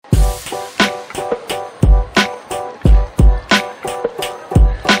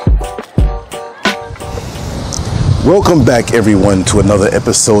Welcome back, everyone, to another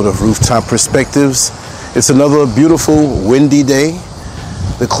episode of Rooftop Perspectives. It's another beautiful, windy day.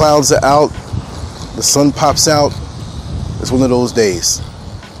 The clouds are out. The sun pops out. It's one of those days.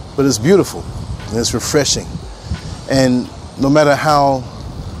 But it's beautiful and it's refreshing. And no matter how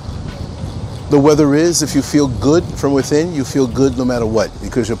the weather is, if you feel good from within, you feel good no matter what,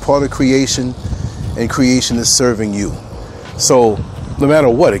 because you're part of creation and creation is serving you. So no matter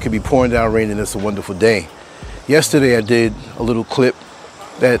what, it could be pouring down rain and it's a wonderful day. Yesterday I did a little clip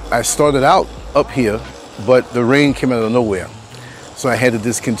that I started out up here, but the rain came out of nowhere. So I had to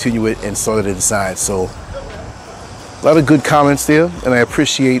discontinue it and start it inside. So a lot of good comments there, and I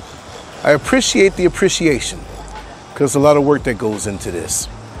appreciate the appreciation, because a lot of work that goes into this.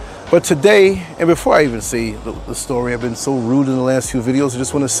 But today, and before I even say the story, I've been so rude in the last few videos. I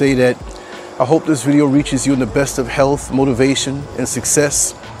just want to say that I hope this video reaches you in the best of health, motivation, and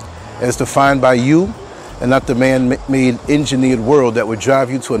success as defined by you, and not the man-made engineered world that would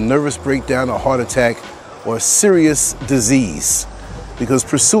drive you to a nervous breakdown, a heart attack, or a serious disease. Because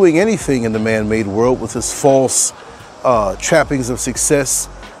pursuing anything in the man-made world with its false trappings of success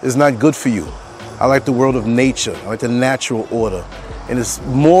is not good for you. I like the world of nature. I like the natural order. And it's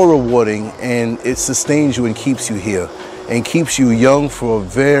more rewarding, and it sustains you and keeps you here and keeps you young for a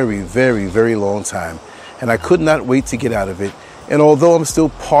very, very, very long time. And I could not wait to get out of it. And although I'm still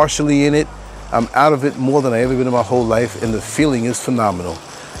partially in it, I'm out of it more than I ever been in my whole life, and the feeling is phenomenal.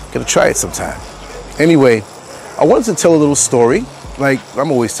 Gotta try it sometime. Anyway, I wanted to tell a little story. Like,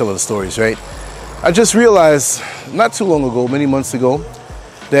 I'm always telling stories, right? I just realized not too long ago, many months ago,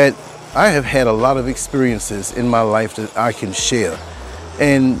 that I have had a lot of experiences in my life that I can share.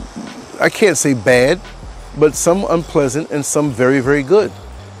 And I can't say bad, but some unpleasant and some very, very good.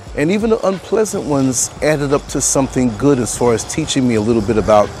 And even the unpleasant ones added up to something good as far as teaching me a little bit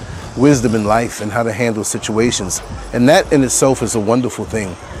about wisdom in life and how to handle situations. And that in itself is a wonderful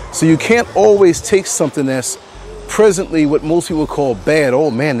thing. So you can't always take something that's presently what most people call bad. Oh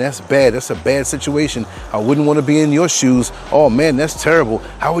man, that's bad. That's a bad situation. I wouldn't want to be in your shoes. Oh man, that's terrible.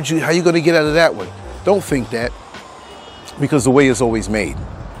 How are you going to get out of that one? Don't think that, because the way is always made.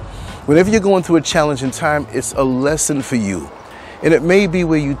 Whenever you're going through a challenging time, it's a lesson for you. And it may be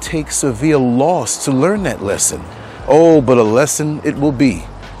where you take severe loss to learn that lesson. Oh, but a lesson it will be.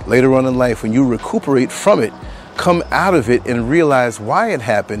 Later on in life, when you recuperate from it, come out of it and realize why it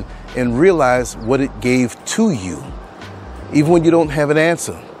happened and realize what it gave to you. Even when you don't have an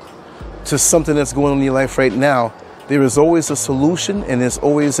answer to something that's going on in your life right now, there is always a solution and there's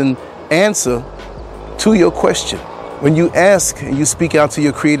always an answer to your question. When you ask and you speak out to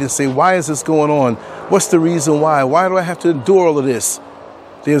your Creator and say, why is this going on? What's the reason why? Why do I have to endure all of this?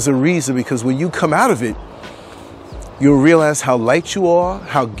 There's a reason, because when you come out of it, you'll realize how light you are,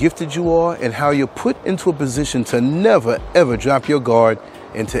 how gifted you are, and how you're put into a position to never, ever drop your guard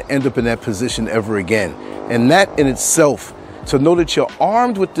and to end up in that position ever again. And that in itself, to know that you're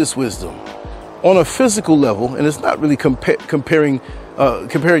armed with this wisdom on a physical level, and it's not really comparing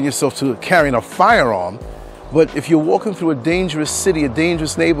yourself to carrying a firearm, but if you're walking through a dangerous city, a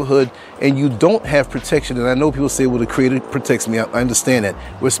dangerous neighborhood, and you don't have protection, and I know people say, well, the Creator protects me. I understand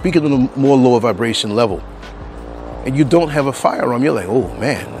that. We're speaking on a more lower vibration level. And you don't have a firearm, you're like, oh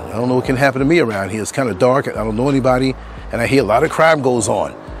man, I don't know what can happen to me around here. It's kind of dark, I don't know anybody, and I hear a lot of crime goes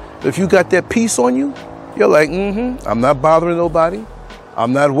on. But if you got that peace on you, you're like, I'm not bothering nobody.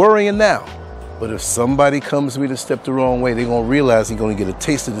 I'm not worrying now. But if somebody comes to me to step the wrong way, they're going to realize they're going to get a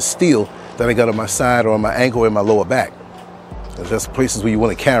taste of the steel that I got on my side or on my ankle or in my lower back. Because that's places where you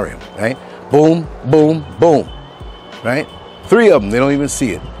want to carry them, right? Boom, boom, boom, right? 3 of them, they don't even see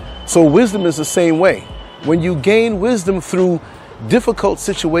it. So wisdom is the same way. When you gain wisdom through difficult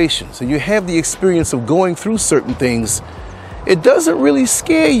situations and you have the experience of going through certain things, it doesn't really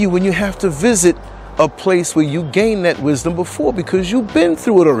scare you when you have to visit a place where you gained that wisdom before, because you've been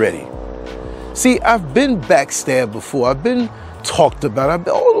through it already. See, I've been backstabbed before. I've been talked about.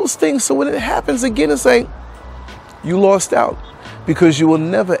 All those things. So when it happens again, it's like you lost out, because you will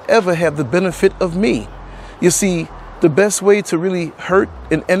never, ever have the benefit of me. You see, the best way to really hurt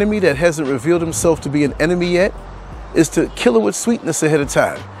an enemy that hasn't revealed himself to be an enemy yet is to kill him with sweetness ahead of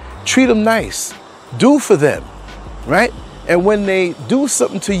time. Treat them nice. Do for them, right? And when they do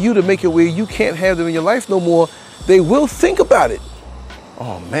something to you to make it where you can't have them in your life no more, they will think about it.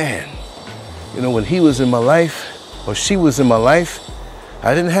 Oh man, you know, when he was in my life or she was in my life,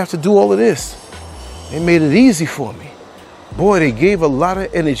 I didn't have to do all of this. They made it easy for me. Boy, they gave a lot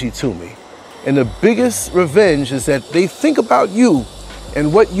of energy to me. And the biggest revenge is that they think about you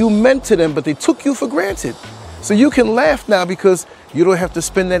and what you meant to them, but they took you for granted. So you can laugh now because you don't have to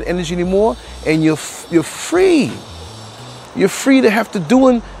spend that energy anymore, and you're free. You're free to have to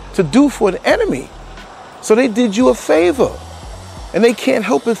do for an enemy. So they did you a favor. And they can't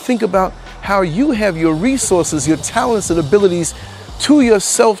help but think about how you have your resources, your talents and abilities to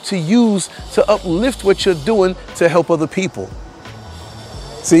yourself to use to uplift what you're doing to help other people.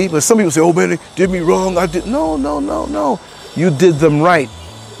 See, but some people say, oh man, they did me wrong. No. You did them right,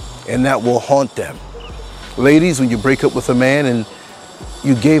 and that will haunt them. Ladies, when you break up with a man and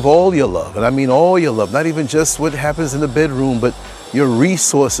you gave all your love, and I mean all your love, not even just what happens in the bedroom, but your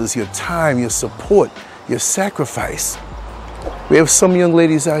resources, your time, your support, your sacrifice. We have some young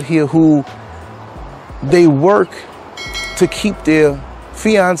ladies out here who they work to keep their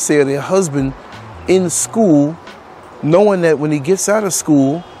fiance or their husband in school, knowing that when he gets out of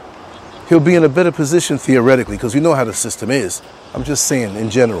school, he'll be in a better position theoretically, because we know how the system is. I'm just saying in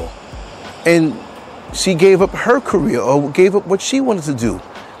general. And she gave up her career or gave up what she wanted to do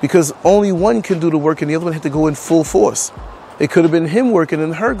because only one can do the work and the other one had to go in full force. It could have been him working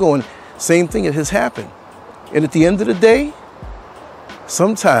and her going. Same thing, it has happened. And at the end of the day,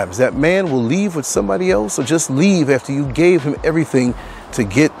 sometimes that man will leave with somebody else or just leave after you gave him everything to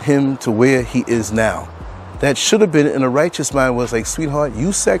get him to where he is now. That should have been in a righteous mind was like, sweetheart,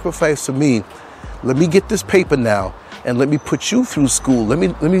 you sacrificed for me. Let me get this paper now and let me put you through school. Let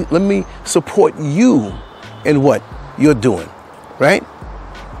me support you in what you're doing, right?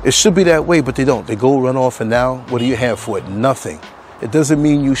 It should be that way, but they don't. They go run off, and now what do you have for it? Nothing. It doesn't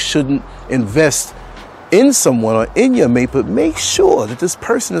mean you shouldn't invest in someone or in your mate, but make sure that this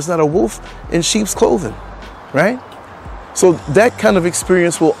person is not a wolf in sheep's clothing, right? So that kind of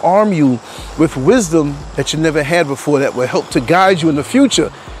experience will arm you with wisdom that you never had before, that will help to guide you in the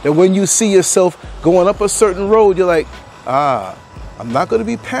future. That when you see yourself going up a certain road, you're like, I'm not going to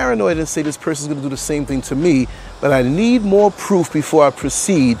be paranoid and say this person's going to do the same thing to me, but I need more proof before I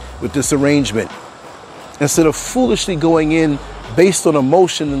proceed with this arrangement. Instead of foolishly going in based on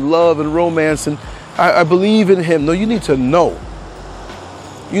emotion and love and romance and I believe in him. No, you need to know.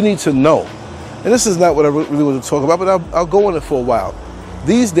 You need to know. And this is not what I really want to talk about, but I'll go on it for a while.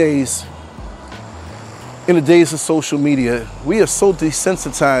 These days, in the days of social media, we are so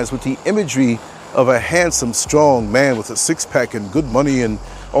desensitized with the imagery of a handsome, strong man with a six-pack and good money and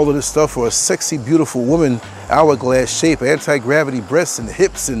all of this stuff, or a sexy, beautiful woman, hourglass shape, anti-gravity breasts and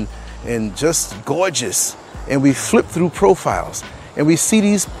hips and just gorgeous. And we flip through profiles and we see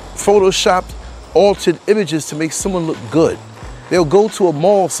these photoshopped, altered images to make someone look good. They'll go to a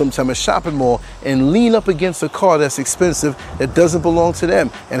mall sometime, a shopping mall, and lean up against a car that's expensive that doesn't belong to them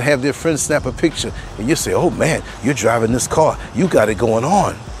and have their friends snap a picture. And you say, oh man, you're driving this car. You got it going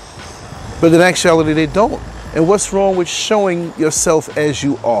on. But in actuality, they don't. And what's wrong with showing yourself as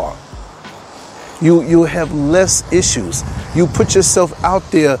you are? You have less issues. You put yourself out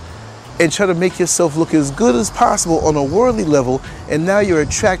there and try to make yourself look as good as possible on a worldly level, and now you're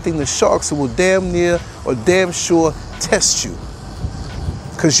attracting the sharks who will damn near or damn sure test you.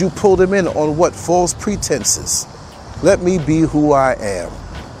 Because you pull them in on what? False pretenses. Let me be who I am.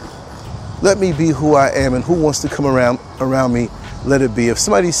 Let me be who I am, and who wants to come around me, let it be. If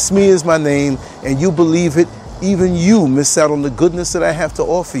somebody smears my name and you believe it, even you miss out on the goodness that I have to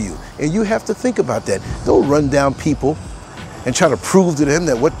offer you. And you have to think about that. Don't run down people and try to prove to them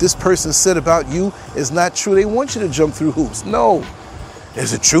that what this person said about you is not true. They want you to jump through hoops. No.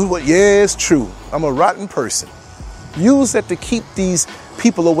 Is it true? What? Yeah, it's true. I'm a rotten person. Use that to keep these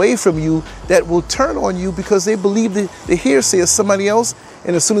people away from you that will turn on you because they believe the hearsay of somebody else,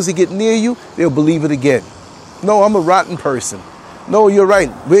 and as soon as they get near you, they'll believe it again. No, I'm a rotten person. No, you're right.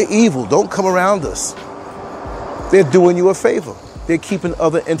 We're evil. Don't come around us. They're doing you a favor. They're keeping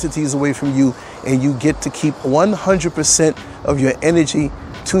other entities away from you, and you get to keep 100% of your energy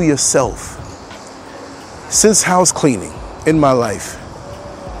to yourself. Since house cleaning in my life,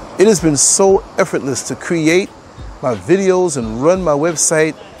 it has been so effortless to create my videos and run my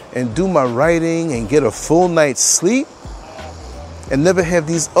website and do my writing and get a full night's sleep and never have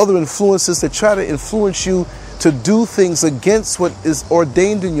these other influences that try to influence you to do things against what is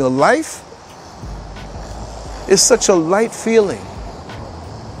ordained in your life. It's such a light feeling.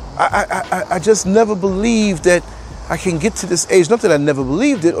 I just never believed that I can get to this age. Not that I never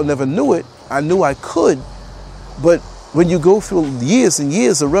believed it or never knew it. I knew I could. But when you go through years and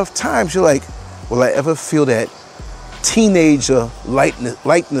years of rough times, you're like, will I ever feel that teenager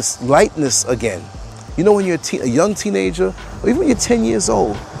lightness again? You know, when you're a young teenager, or even when you're 10 years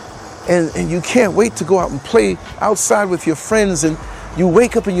old, and you can't wait to go out and play outside with your friends, and you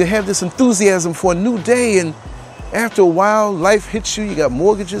wake up and you have this enthusiasm for a new day, and after a while, life hits you. You got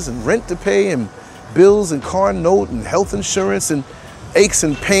mortgages and rent to pay and bills and car note and health insurance and aches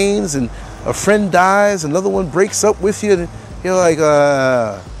and pains and A friend dies, another one breaks up with you, and you're like,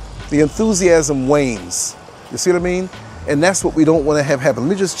 the enthusiasm wanes. You see what I mean? And that's what we don't want to have happen.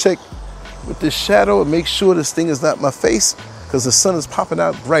 Let me just check with this shadow and make sure this thing is not my face, because the sun is popping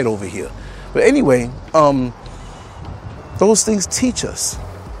out bright over here. But anyway, those things teach us.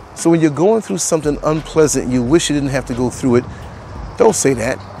 So when you're going through something unpleasant and you wish you didn't have to go through it, don't say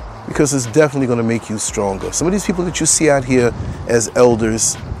that, because it's definitely going to make you stronger. Some of these people that you see out here as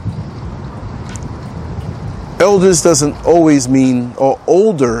elders doesn't always mean, or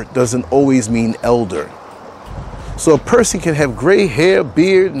older doesn't always mean elder. So a person can have gray hair,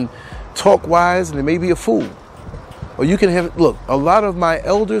 beard, and talk wise, and they may be a fool. Or you can have, look, a lot of my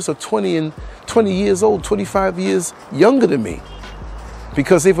elders are 20 years old, 25 years younger than me,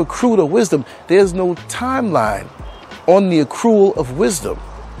 because they've accrued a wisdom. There's no timeline on the accrual of wisdom.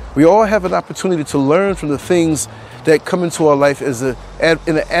 We all have an opportunity to learn from the things that come into our life in an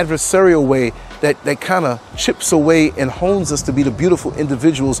adversarial way that kind of chips away and hones us to be the beautiful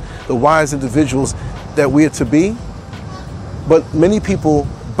individuals, the wise individuals that we are to be. But many people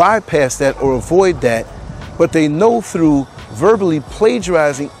bypass that or avoid that, but they know through verbally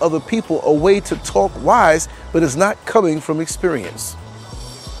plagiarizing other people a way to talk wise, but it's not coming from experience.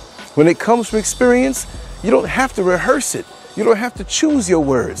 When it comes from experience, you don't have to rehearse it. You don't have to choose your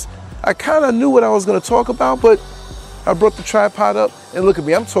words. I kind of knew what I was going to talk about, but I brought the tripod up, and look at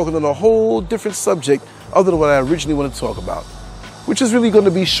me, I'm talking on a whole different subject other than what I originally wanted to talk about, which is really going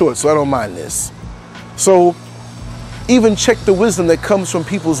to be short, so I don't mind this. So even check the wisdom that comes from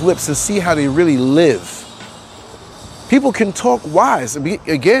people's lips and see how they really live. People can talk wise.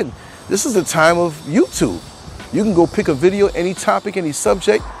 Again, this is the time of YouTube. You can go pick a video, any topic, any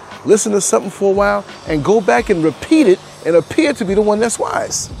subject, listen to something for a while, and go back and repeat it and appear to be the one that's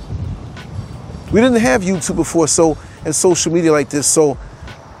wise. We didn't have YouTube before, and social media like this. So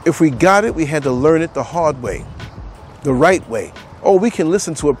if we got it, we had to learn it the hard way, the right way. Oh, we can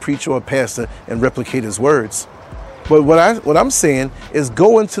listen to a preacher or a pastor and replicate his words. But what I'm saying is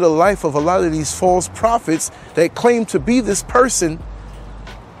go into the life of a lot of these false prophets that claim to be this person.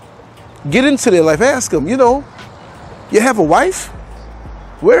 Get into their life. Ask them, you have a wife?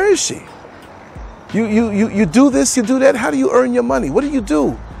 Where is she? You do this, you do that. How do you earn your money? What do you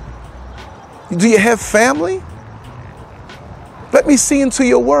do? Do you have family? Let me see into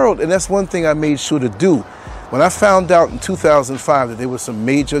your world. And that's one thing I made sure to do. When I found out in 2005 that there were some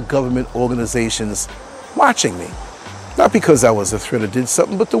major government organizations watching me, not because I was a threat or did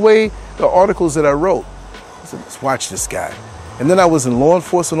something, but the way the articles that I wrote, I said, let's watch this guy. And then I was in law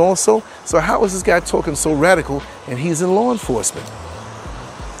enforcement also. So how is this guy talking so radical and he's in law enforcement?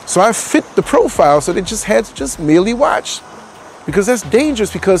 So I fit the profile, so they just had to just merely watch, because that's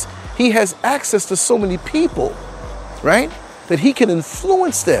dangerous, because he has access to so many people, right? That he can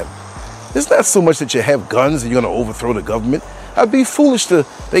influence them. It's not so much that you have guns and you're going to overthrow the government. I'd be foolish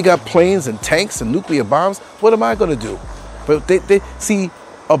they got planes and tanks and nuclear bombs. What am I going to do? But they see,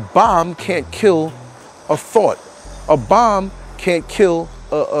 a bomb can't kill a thought. A bomb can't kill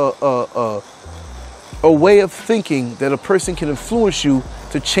a way of thinking that a person can influence you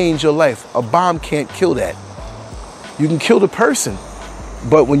to change your life. A bomb can't kill that. You can kill the person,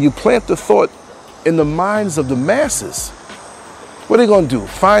 but when you plant the thought in the minds of the masses, what are they going to do?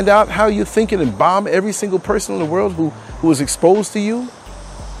 Find out how you're thinking and bomb every single person in the world who is exposed to you?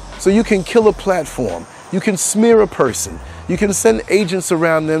 So you can kill a platform. You can smear a person. You can send agents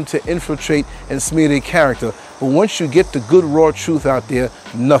around them to infiltrate and smear their character. But once you get the good raw truth out there,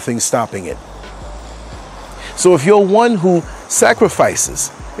 nothing's stopping it. So if you're one who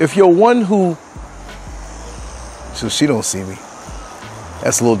sacrifices, if you're one who, so she don't see me.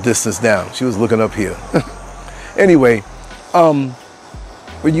 That's a little distance down. She was looking up here. Anyway,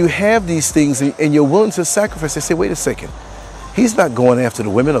 when you have these things and you're willing to sacrifice, they say, wait a second. He's not going after the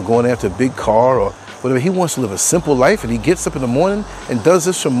women or going after a big car or whatever. He wants to live a simple life, and he gets up in the morning and does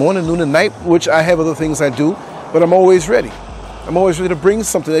this from morning, noon, and night, which I have other things I do, but I'm always ready. I'm always ready to bring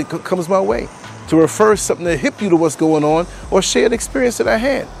something that comes my way, to refer something that hip you to what's going on or share an experience that I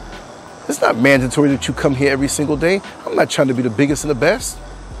had. It's not mandatory that you come here every single day. I'm not trying to be the biggest and the best.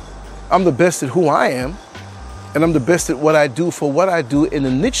 I'm the best at who I am, and I'm the best at what I do for what I do in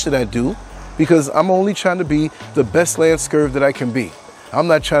the niche that I do, because I'm only trying to be the best Landscurve that I can be. I'm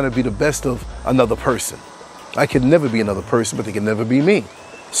not trying to be the best of another person. I can never be another person, but they can never be me.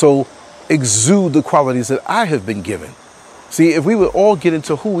 So exude the qualities that I have been given. See, if we would all get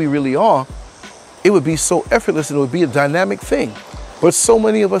into who we really are, it would be so effortless and it would be a dynamic thing. But so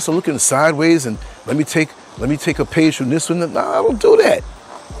many of us are looking sideways and let me take a page from this one. No, I don't do that.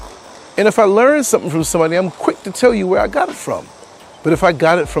 And if I learn something from somebody, I'm quick to tell you where I got it from. But if I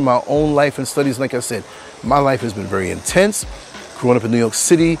got it from my own life and studies, like I said, my life has been very intense. Growing up in New York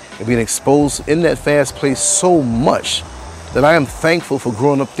City and being exposed in that fast place so much that I am thankful for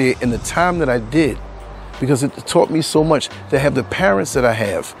growing up there in the time that I did, because it taught me so much to have the parents that I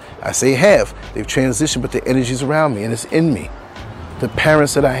have. I say have, they've transitioned, but the energy's around me and it's in me. The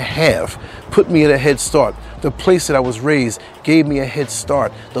parents that I have put me at a head start. The place that I was raised gave me a head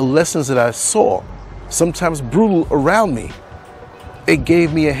start. The lessons that I saw, sometimes brutal around me, it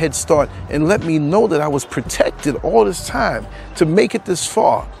gave me a head start and let me know that I was protected all this time to make it this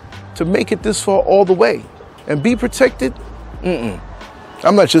far, all the way and be protected.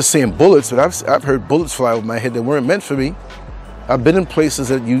 I'm not just saying bullets, but I've heard bullets fly over my head that weren't meant for me. I've been in places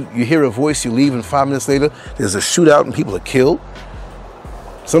that you hear a voice, you leave, and 5 minutes later, there's a shootout and people are killed.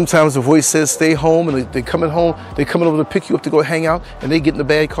 Sometimes the voice says, stay home, and they're coming home, they're coming over to pick you up to go hang out, and they get in a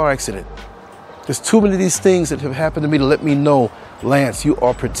bad car accident. There's too many of these things that have happened to me to let me know, Lance, you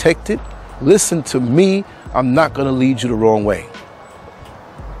are protected. Listen to me. I'm not going to lead you the wrong way.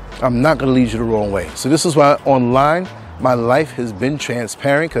 I'm not going to lead you the wrong way. So this is why online, my life has been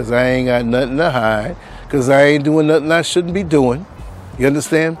transparent, because I ain't got nothing to hide, because I ain't doing nothing I shouldn't be doing. You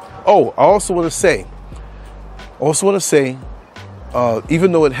understand? Oh, I also want to say,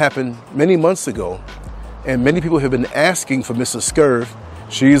 even though it happened many months ago, and many people have been asking for Mrs. Scurv,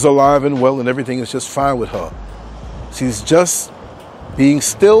 she's alive and well and everything is just fine with her. She's just being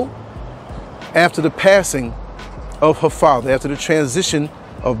still after the passing of her father, after the transition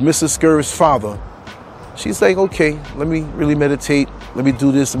of Mrs. Scurv's father. She's like, okay, let me really meditate. Let me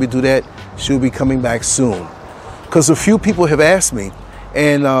do this, let me do that. She'll be coming back soon. Because a few people have asked me,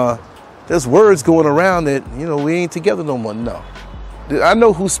 and there's words going around that, we ain't together no more. No. I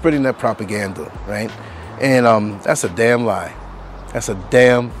know who's spreading that propaganda, right? And that's a damn lie. That's a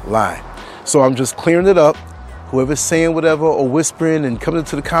damn lie. So I'm just clearing it up. Whoever's saying whatever or whispering and coming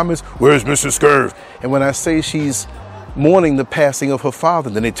into the comments, where's Mrs. Scurv? And when I say she's mourning the passing of her father,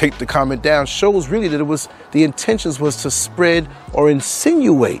 then they take the comment down, shows really that the intentions was to spread or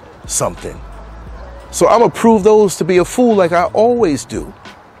insinuate something. So I'm gonna prove those to be a fool like I always do,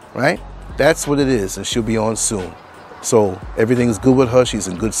 right? That's what it is, and she'll be on soon. So everything's good with her. She's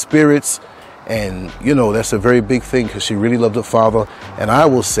in good spirits. And, that's a very big thing, because she really loved her father. And I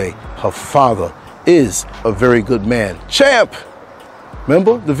will say her father is a very good man. Champ!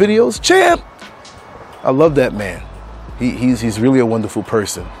 Remember the videos? Champ! I love that man. He's really a wonderful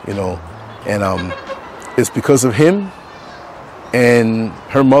person, And it's because of him and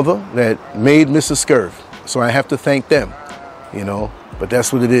her mother that made Mrs. Scurv. So I have to thank them, But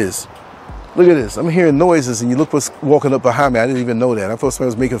that's what it is. Look at this. I'm hearing noises, and you look what's walking up behind me. I didn't even know that. I thought somebody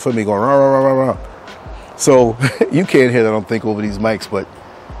was making fun of me, going rah, rah, rah, rah, rah. So you can't hear that, I don't think, over these mics, but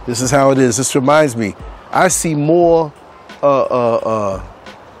this is how it is. This reminds me, I see more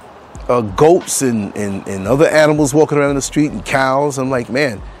goats and other animals walking around in the street, and cows. I'm like,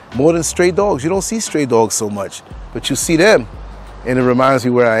 man, more than stray dogs. You don't see stray dogs so much, but you see them, and it reminds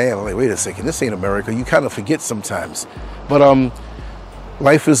me where I am. I'm like, wait a second, this ain't America. You kind of forget sometimes. But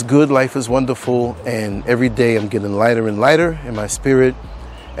life is good, life is wonderful, and every day I'm getting lighter and lighter in my spirit,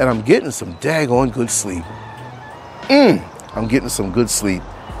 and I'm getting some daggone good sleep. I'm getting some good sleep.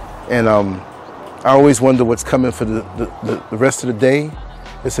 And I always wonder what's coming for the rest of the day.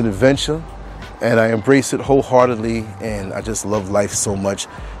 It's an adventure, and I embrace it wholeheartedly, and I just love life so much.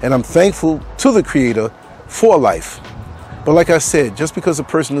 And I'm thankful to the Creator for life. But like I said, just because a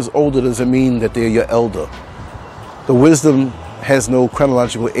person is older doesn't mean that they're your elder. The wisdom has no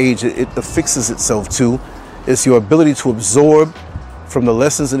chronological age. It affixes itself to. It's your ability to absorb from the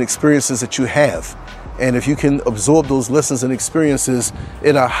lessons and experiences that you have. And if you can absorb those lessons and experiences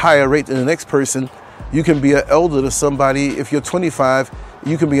at a higher rate than the next person, you can be an elder to somebody. If you're 25,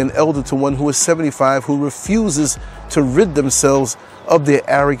 you can be an elder to one who is 75, who refuses to rid themselves of their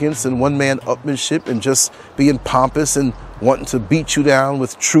arrogance and one-man upmanship and just being pompous and wanting to beat you down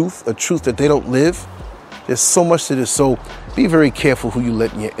with truth, a truth that they don't live. There's so much to this. So be very careful who you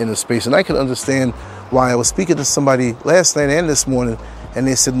let in your inner space. And I can understand why. I was speaking to somebody last night and this morning, and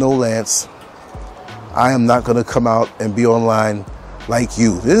they said, no, Lance, I am not going to come out and be online like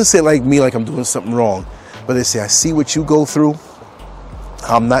you. They didn't say like me, like I'm doing something wrong. But they say, I see what you go through.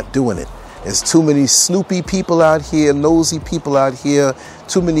 I'm not doing it. There's too many snoopy people out here, nosy people out here,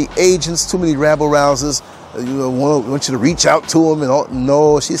 too many agents, too many rabble-rousers. Want you to reach out to them. And all.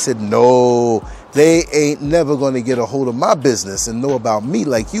 No, she said, no, they ain't never going to get a hold of my business and know about me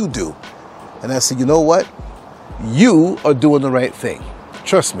like you do. And I said, you know what? You are doing the right thing.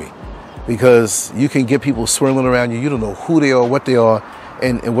 Trust me. Because you can get people swirling around you. You don't know who they are, what they are,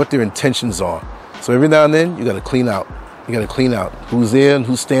 and what their intentions are. So every now and then, you got to clean out. You got to clean out who's there and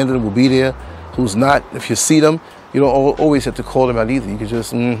who's standing will be there, who's not. If you see them, you don't always have to call them out either. You can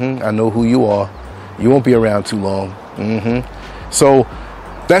just, I know who you are. You won't be around too long. So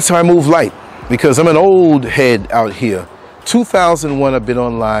that's how I move light, because I'm an old head out here. 2001, I've been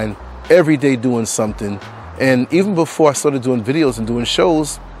online every day doing something. And even before I started doing videos and doing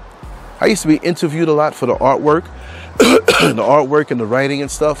shows, I used to be interviewed a lot for the artwork, and the writing and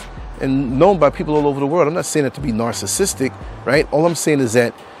stuff, and known by people all over the world. I'm not saying it to be narcissistic, right? All I'm saying is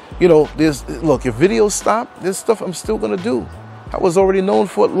that, look, if videos stop, there's stuff I'm still gonna do. I was already known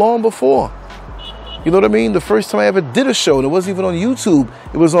for it long before. You know what I mean? The first time I ever did a show, and it wasn't even on YouTube,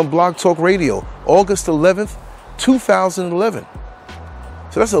 it was on Blog Talk Radio, August 11th, 2011.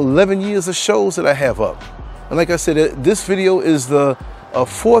 So that's 11 years of shows that I have up. And like I said, this video is the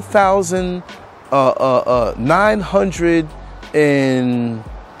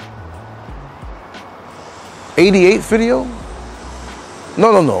 4,988th video?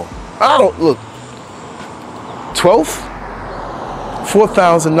 No. I don't, look. 12th?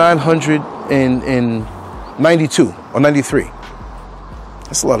 4,992 or 93.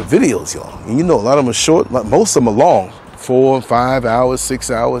 That's a lot of videos, y'all. And you know, a lot of them are short. Most of them are long. 4, 5 hours,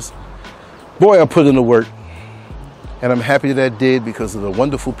 6 hours. Boy, I put in the work. And I'm happy that I did, because of the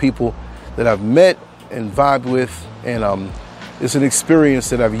wonderful people that I've met and vibed with. And it's an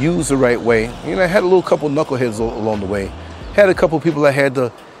experience that I've used the right way. You know, I had a couple knuckleheads along the way. Had a couple people I had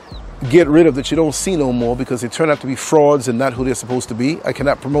to get rid of that you don't see no more, because they turn out to be frauds and not who they're supposed to be. I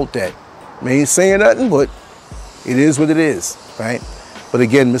cannot promote that. I ain't saying nothing, but it is what it is, right? But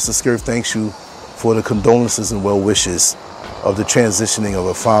again, Mr. Scurv thanks you for the condolences and well wishes of the transitioning of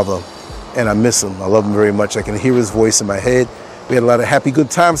a father. And I miss him. I love him very much. I can hear his voice in my head. We had a lot of happy,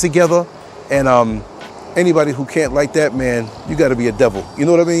 good times together. And anybody who can't like that man, you got to be a devil. You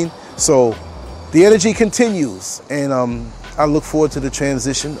know what I mean? So the energy continues. And I look forward to the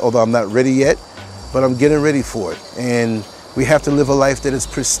transition, although I'm not ready yet, but I'm getting ready for it. And we have to live a life that is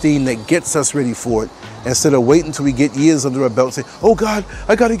pristine, that gets us ready for it, instead of waiting until we get years under our belt and say, oh God,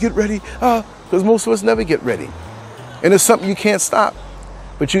 I got to get ready. Because most of us never get ready. And it's something you can't stop,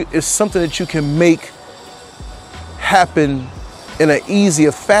 but it's something that you can make happen in an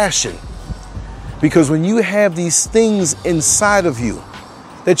easier fashion. Because when you have these things inside of you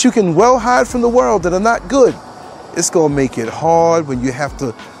that you can well hide from the world that are not good, it's going to make it hard when you have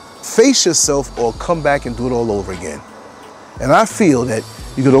to face yourself or come back and do it all over again. And I feel that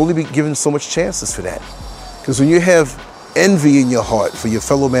you could only be given so much chances for that. Because when you have envy in your heart for your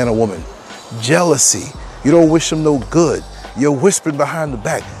fellow man or woman, jealousy, you don't wish them no good, you're whispering behind the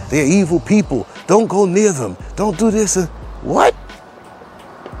back, they're evil people, don't go near them, don't do this. What?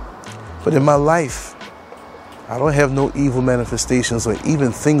 But in my life, I don't have no evil manifestations or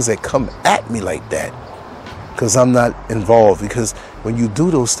even things that come at me like that, because I'm not involved. Because when you do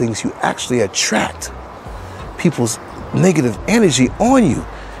those things, you actually attract people's negative energy on you,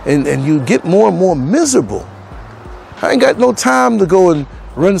 and you get more and more miserable. I ain't got no time to go and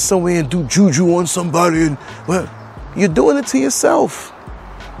run somewhere and do juju on somebody, and well, you're doing it to yourself.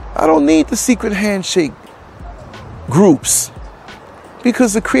 I don't need the secret handshake groups,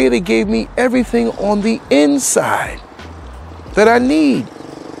 because the Creator gave me everything on the inside that I need.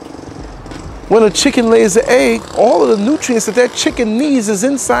 When a chicken lays an egg, all of the nutrients that chicken needs is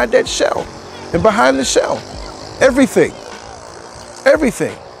inside that shell and behind the shell. Everything,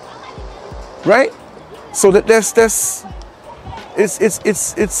 right? So it's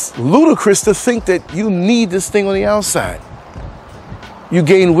ludicrous to think that you need this thing on the outside. You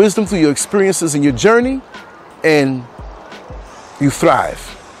gain wisdom through your experiences and your journey, and you thrive.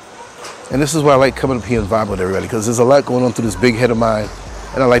 And this is why I like coming up here and vibing with everybody, because there's a lot going on through this big head of mine,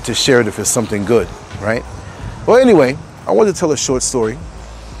 and I like to share it if it's something good, right? Well, anyway, I wanted to tell a short story.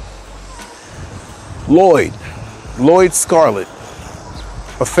 Lloyd Scarlett,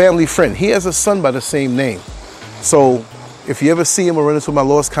 a family friend. He has a son by the same name. So if you ever see him or run into him, I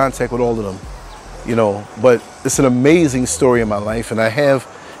lost contact with all of them, you know, but it's an amazing story in my life. And I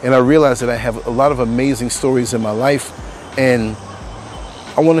realize that I have a lot of amazing stories in my life, and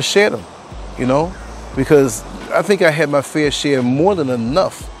I want to share them, you know, because I think I had my fair share, more than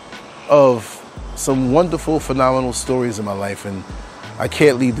enough, of some wonderful, phenomenal stories in my life. And I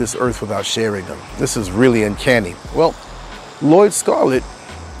can't leave this earth without sharing them. This is really uncanny. Well, Lloyd Scarlett,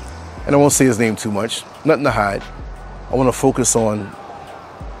 and I won't say his name too much, nothing to hide. I want to focus on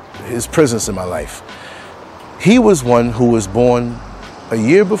his presence in my life. He was one who was born a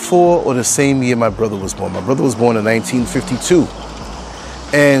year before or the same year my brother was born. My brother was born in 1952.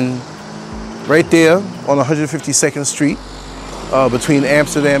 And right there on 152nd Street, between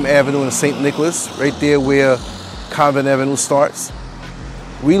Amsterdam Avenue and St. Nicholas, right there where Convent Avenue starts.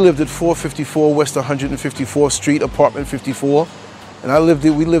 We lived at 454 West 154th Street, apartment 54. And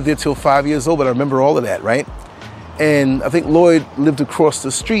we lived there till 5 years old, but I remember all of that, right? And I think Lloyd lived across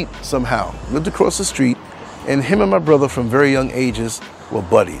the street somehow. Lived across the street, and him and my brother from very young ages were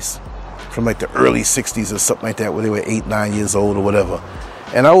buddies. From like the early 60s or something like that, where they were 8, 9 years old or whatever.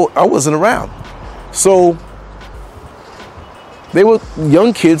 And I wasn't around. So they were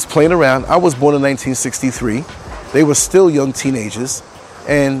young kids playing around. I was born in 1963. They were still young teenagers.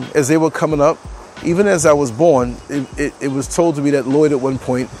 And as they were coming up, even as I was born, it was told to me that Lloyd at one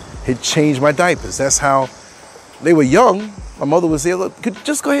point had changed my diapers. That's how they were young. My mother was there. Look,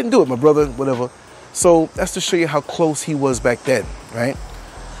 just go ahead and do it, my brother, whatever. So that's to show you how close he was back then, right?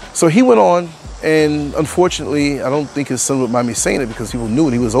 So he went on, and unfortunately, I don't think his son would mind me saying it because people knew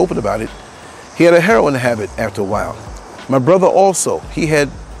it. He was open about it. He had a heroin habit after a while. My brother also, he had,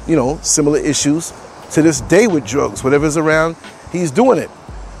 similar issues to this day with drugs. Whatever's around, he's doing it.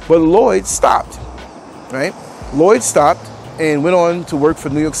 But Lloyd stopped, right? Lloyd stopped and went on to work for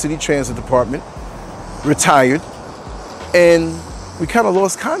New York City Transit Department, retired, and we kind of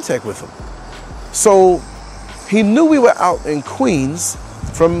lost contact with him. So he knew we were out in Queens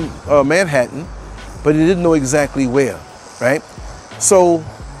from Manhattan, but he didn't know exactly where, right? So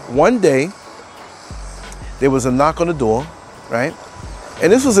one day, there was a knock on the door, right?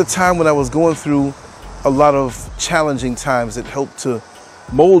 And this was a time when I was going through a lot of challenging times that helped to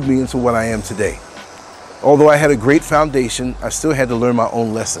mold me into what I am today. Although I had a great foundation, I still had to learn my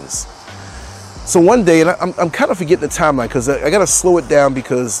own lessons. So one day, and I'm kind of forgetting the timeline because I got to slow it down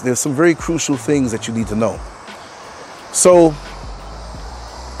because there's some very crucial things that you need to know. So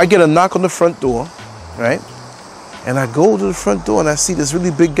I get a knock on the front door, right? And I go to the front door and I see this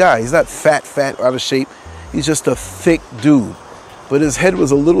really big guy. He's not fat, out of shape. He's just a thick dude. But his head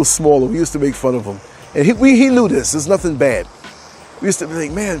was a little smaller. We used to make fun of him. And he knew this. There's nothing bad. We used to be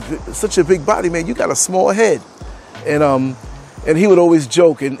like, man, such a big body, man. You got a small head. And he would always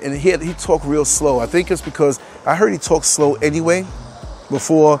joke. And he talked real slow. I think it's because I heard he talked slow anyway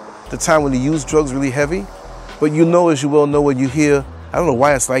before the time when he used drugs really heavy. But as you well know, when you hear, I don't know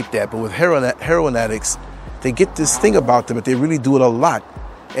why it's like that, but with heroin addicts, they get this thing about them, but they really do it a lot.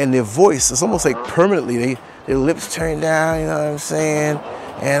 And their voice is almost like permanently, their lips turn down, you know what I'm saying?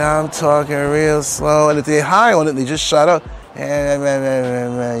 And I'm talking real slow. And if they're high on it, they just shut up. Yeah,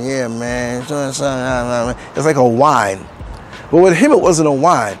 man, it's like a whine. But with him, it wasn't a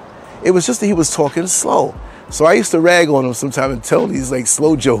whine. It was just that he was talking slow. So I used to rag on him sometimes and tell these like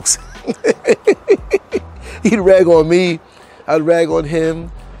slow jokes. He'd rag on me. I'd rag on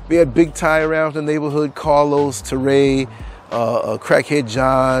him. We had Big Tie around the neighborhood, Carlos, Teray, Crackhead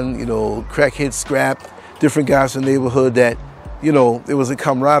John, Crackhead Scrap, different guys in the neighborhood that, there was a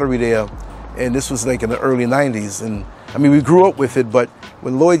camaraderie there. And this was like in the early 90s. And I mean, we grew up with it, but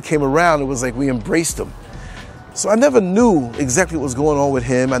when Lloyd came around, it was like we embraced him. So I never knew exactly what was going on with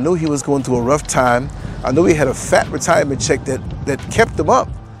him. I knew he was going through a rough time. I knew he had a fat retirement check that kept him up.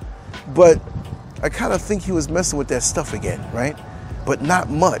 But I kind of think he was messing with that stuff again, right? But not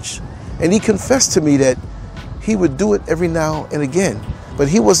much. And he confessed to me that he would do it every now and again. But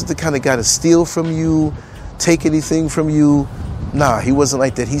he wasn't the kind of guy to steal from you, take anything from you. Nah, he wasn't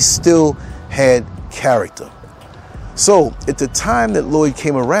like that. He still had character. So at the time that Lloyd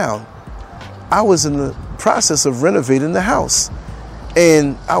came around, I was in the process of renovating the house.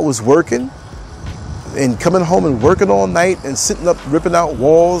 And I was working and coming home and working all night and sitting up, ripping out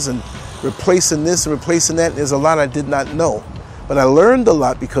walls and replacing this and replacing that. There's a lot I did not know. But I learned a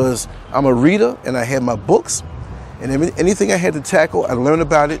lot because I'm a reader and I had my books. And anything I had to tackle, I learned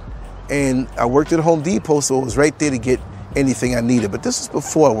about it. And I worked at Home Depot, so it was right there to get anything I needed. But this is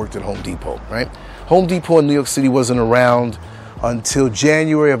before I worked at Home Depot, right? Home Depot in New York City wasn't around until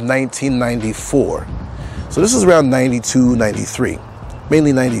January of 1994. So this is around 92, 93,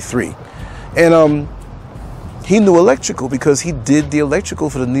 mainly 93. And he knew electrical because he did the electrical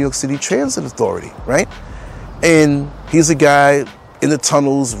for the New York City Transit Authority, right? And he's a guy in the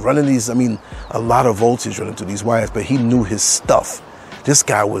tunnels running these, a lot of voltage running through these wires, but he knew his stuff. This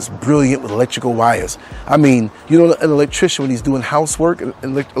guy was brilliant with electrical wires. An electrician, when he's doing housework,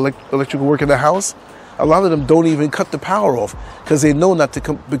 electrical work in the house, a lot of them don't even cut the power off because they know not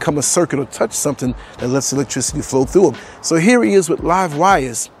to become a circuit or touch something that lets electricity flow through them. So here he is with live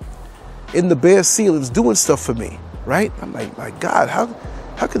wires in the bare ceilings doing stuff for me, right? I'm like, my God,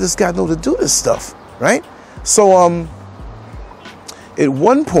 how could this guy know to do this stuff, right? So at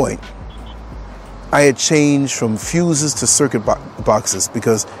one point, I had changed from fuses to circuit boxes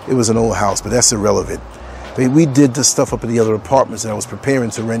because it was an old house, but that's irrelevant. But we did the stuff up in the other apartments that I was preparing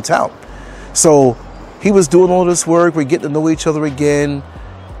to rent out. So he was doing all this work. We're getting to know each other again.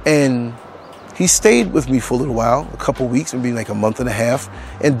 And he stayed with me for a little while, a couple weeks, maybe like a month and a half,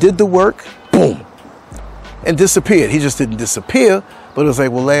 and did the work, boom, and disappeared. He just didn't disappear, but it was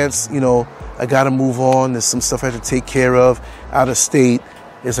like, well, Lance, I got to move on. There's some stuff I have to take care of out of state.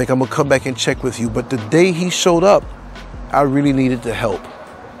 It's like, I'm going to come back and check with you. But the day he showed up, I really needed the help.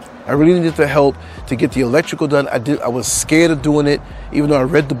 I really needed the help to get the electrical done. I was scared of doing it, even though I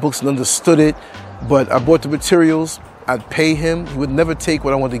read the books and understood it. But I bought the materials. I'd pay him. He would never take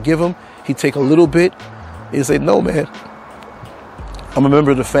what I wanted to give him. He'd take a little bit. He'd say, no, man, I'm a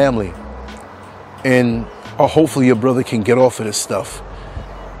member of the family. And hopefully your brother can get off of this stuff.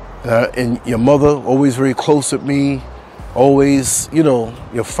 And your mother, always very close with me. Always,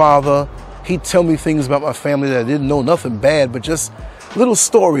 your father. He'd tell me things about my family that I didn't know, nothing bad, but just little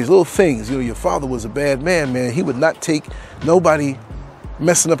stories, little things. Your father was a bad man. He would not take nobody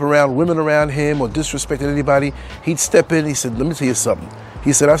messing up around women around him or disrespecting anybody. He'd step in. He said, let me tell you something.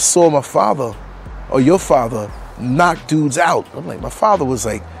 He said, I saw my father or your father knock dudes out. I'm like, my father was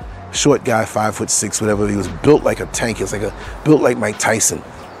like short guy, 5'6", whatever. He was built like a tank. He was built like Mike Tyson.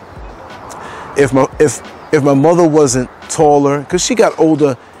 If my mother wasn't taller, because she got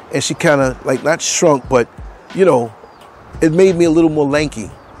older and she kind of like not shrunk, but it made me a little more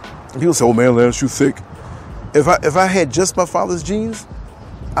lanky. And people say, oh man, Lance, you thick. If I had just my father's genes,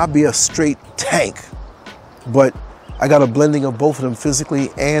 I'd be a straight tank. But I got a blending of both of them, physically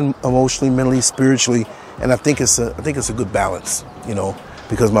and emotionally, mentally, spiritually, and I think it's a good balance,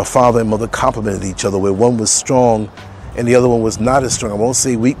 because my father and mother complemented each other, where one was strong and the other one was not as strong. I won't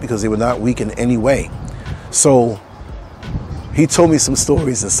say weak because they were not weak in any way. So he told me some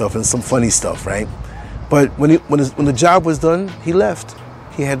stories and stuff and some funny stuff, right? But when the job was done, he left.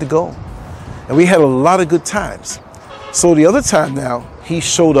 He had to go, and we had a lot of good times. So the other time now, he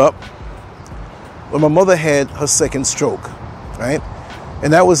showed up when my mother had her second stroke, right?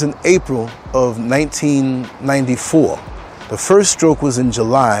 And that was in April of 1994. The first stroke was in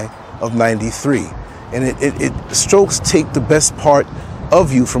July of 93. And strokes take the best part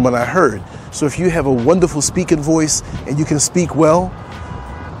of you, from what I heard. So if you have a wonderful speaking voice and you can speak well,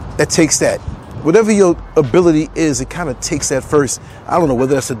 that takes that. Whatever your ability is, it kind of takes that first. I don't know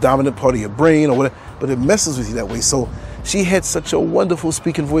whether that's the dominant part of your brain or whatever, but it messes with you that way. So she had such a wonderful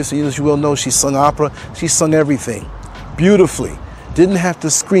speaking voice. And as you well know, she sung opera. She sung everything beautifully. Didn't have to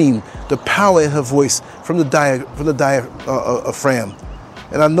scream. The power in her voice from the diaphragm.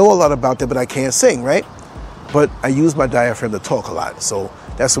 And I know a lot about that, but I can't sing, right? But I use my diaphragm to talk a lot. So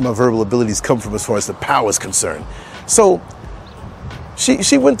that's where my verbal abilities come from as far as the power is concerned. So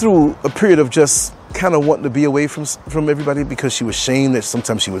she went through a period of just kind of wanting to be away from everybody, because she was ashamed that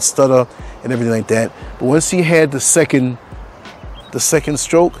sometimes she would stutter and everything like that. But once she had the second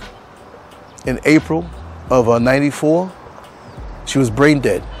stroke in April of 94, she was brain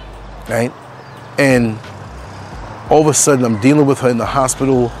dead, right? And all of a sudden, I'm dealing with her in the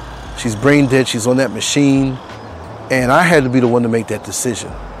hospital. She's brain dead. She's on that machine. And I had to be the one to make that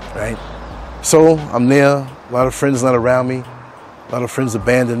decision, right? So I'm there. A lot of friends not around me. A lot of friends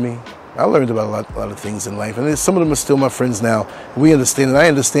abandoned me. I learned about a lot of things in life. And some of them are still my friends now. We understand, and I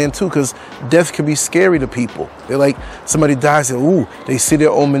understand too, because death can be scary to people. They're like, somebody dies, and ooh, they see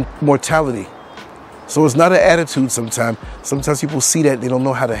their own mortality. So it's not an attitude sometimes. Sometimes people see that, they don't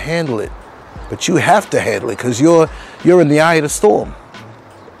know how to handle it. But you have to handle it, because you're in the eye of the storm.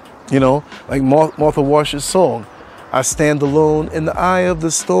 Like Martha Wash's song, I stand alone in the eye of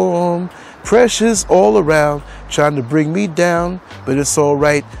the storm, pressures all around, trying to bring me down, but it's all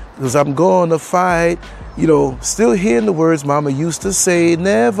right, because I'm gonna fight. Still hearing the words Mama used to say,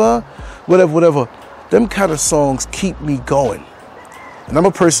 never, whatever. Them kind of songs keep me going. And I'm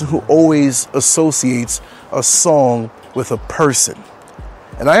a person who always associates a song with a person.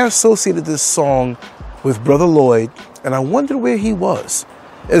 And I associated this song with Brother Lloyd, and I wondered where he was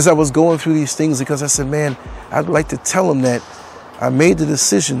as I was going through these things, because I said, man, I'd like to tell him that I made the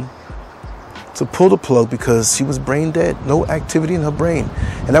decision to pull the plug because she was brain dead, no activity in her brain.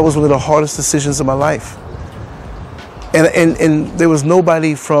 And that was one of the hardest decisions of my life. And there was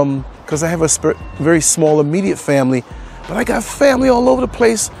nobody because I have a very small immediate family, but I got family all over the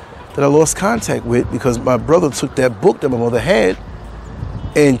place that I lost contact with, because my brother took that book that my mother had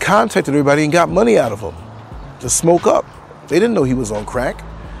and contacted everybody and got money out of them to smoke up. They didn't know he was on crack.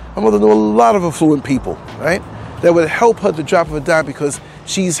 My mother knew a lot of affluent people, right, that would help her at the drop of a dime because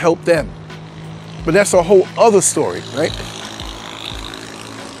she's helped them. But that's a whole other story, right?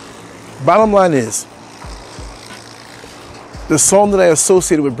 Bottom line is, the song that I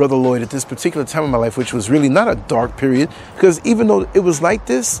associated with Brother Lloyd at this particular time in my life, which was really not a dark period, because even though it was like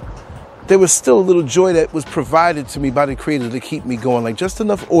this, there was still a little joy that was provided to me by the Creator to keep me going, like just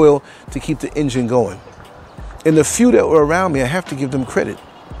enough oil to keep the engine going. And the few that were around me, I have to give them credit.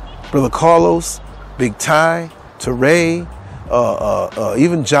 Brother Carlos, Big Ty, Teray,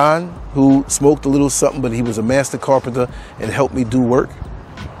 even John, who smoked a little something, but he was a master carpenter and helped me do work.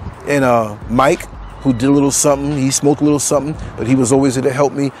 And Mike, who did a little something, he smoked a little something, but he was always there to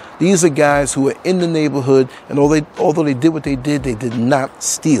help me. These are guys who were in the neighborhood, and although they did what they did not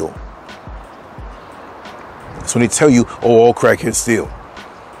steal. So when they tell you, oh, all crackheads steal.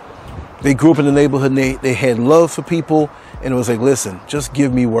 They grew up in the neighborhood, and they had love for people, and it was like, listen, just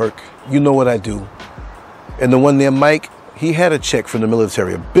give me work. You know what I do. And the one there, Mike, he had a check from the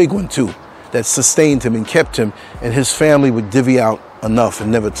military, a big one too, that sustained him and kept him, and his family would divvy out enough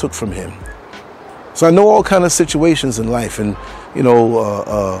and never took from him. So I know all kind of situations in life, and I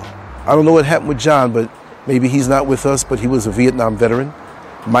don't know what happened with John, but maybe he's not with us, but he was a Vietnam veteran.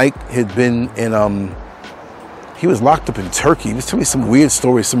 Mike had been in, he was locked up in Turkey. He was telling me some weird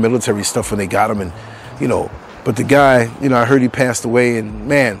stories, some military stuff when they got him, and but the guy, I heard he passed away, and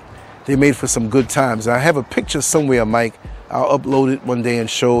man, they made for some good times. I have a picture somewhere, Mike. I'll upload it one day and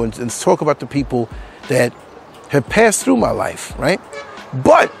show and talk about the people that have passed through my life, right?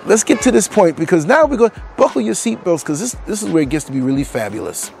 But let's get to this point, because now we're going to buckle your seatbelts, because this is where it gets to be really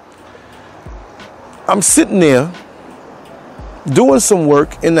fabulous. I'm sitting there doing some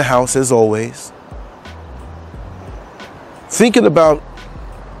work in the house, as always, thinking about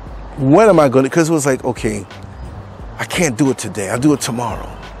when am I going to, because it was like, okay, I can't do it today. I'll do it tomorrow.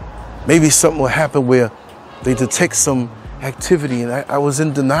 Maybe something will happen where they detect some activity, and I was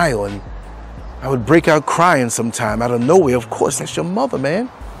in denial, and I would break out crying sometime out of nowhere. Of course, that's your mother,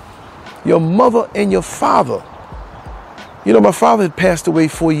 man. Your mother and your father. My father had passed away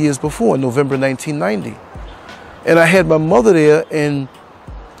 4 years before, in November 1990. And I had my mother there, and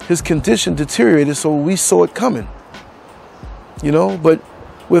his condition deteriorated, so we saw it coming. But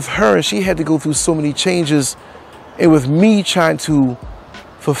with her, and she had to go through so many changes, and with me trying to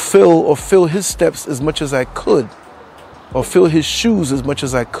fulfill or fill his steps as much as I could, or fill his shoes as much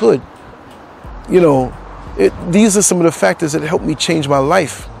as I could, these are some of the factors that helped me change my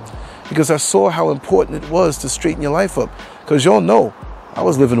life, because I saw how important it was to straighten your life up. Because y'all know, I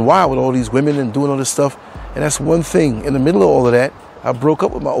was living wild with all these women and doing all this stuff. And that's one thing. In the middle of all of that, I broke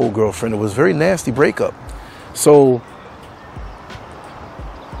up with my old girlfriend. It was a very nasty breakup. So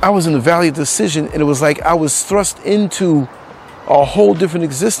I was in the valley of decision, and it was like I was thrust into a whole different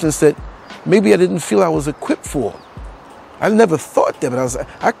existence that maybe I didn't feel I was equipped for. I never thought that, but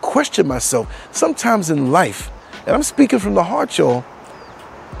I questioned myself. Sometimes in life, and I'm speaking from the heart, y'all,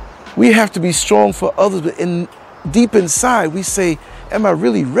 we have to be strong for others, but deep inside, we say, am I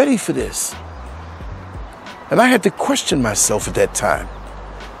really ready for this? And I had to question myself at that time.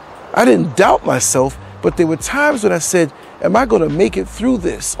 I didn't doubt myself, but there were times when I said, am I going to make it through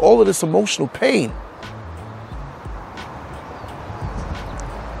this, all of this emotional pain?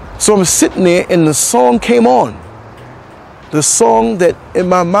 So I'm sitting there, and the song came on. The song that in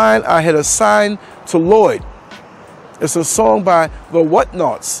my mind I had assigned to Lloyd. It's a song by the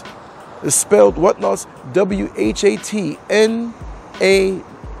Whatnots. It's spelled Whatnots, W-H-A-T-N-A-U-T-S,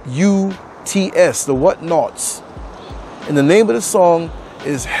 the Whatnots. And the name of the song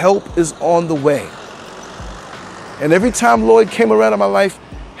is Help Is On The Way. And every time Lloyd came around in my life,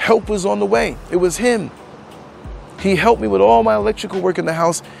 help was on the way. It was him. He helped me with all my electrical work in the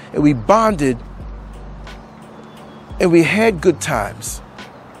house, and we bonded. And we had good times.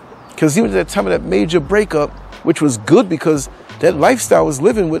 Because even at that time of that major breakup, which was good because that lifestyle I was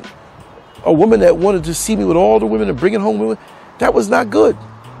living with a woman that wanted to see me with all the women and bringing home women, that was not good.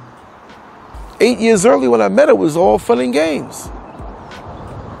 8 years earlier when I met her, it was all fun and games.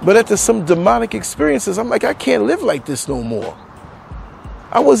 But after some demonic experiences, I'm like, I can't live like this no more.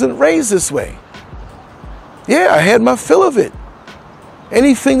 I wasn't raised this way. Yeah, I had my fill of it.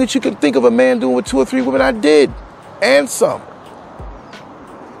 Anything that you could think of a man doing with 2 or 3 women, I did. And some.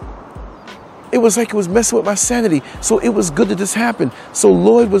 It was like it was messing with my sanity. So it was good that this happened. So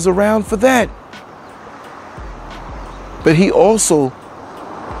Lloyd was around for that. But he also,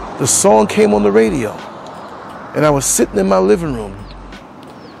 the song came on the radio. And I was sitting in my living room.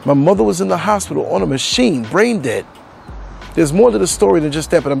 My mother was in the hospital on a machine, brain dead. There's more to the story than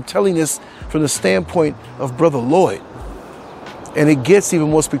just that, but I'm telling this from the standpoint of Brother Lloyd. And it gets even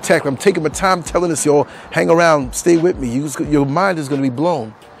more spectacular. I'm taking my time telling this, y'all. Hang around, stay with me. Your mind is going to be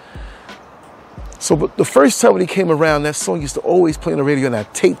blown. So, but the first time when he came around, that song used to always play on the radio, and I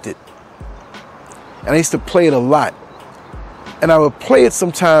taped it. And I used to play it a lot. And I would play it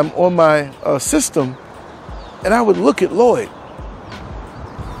sometime on my system, and I would look at Lloyd.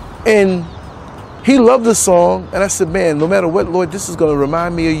 And he loved the song. And I said, man, no matter what, Lord, this is going to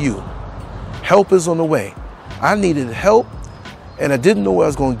remind me of you. Help is on the way. I needed help, and I didn't know where I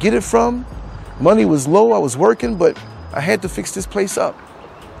was going to get it from. Money was low. I was working, but I had to fix this place up.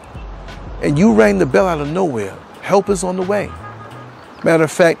 And you rang the bell out of nowhere. Help is on the way. Matter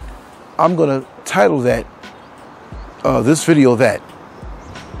of fact, I'm going to title that, this video that.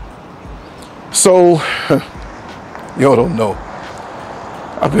 So, y'all don't know.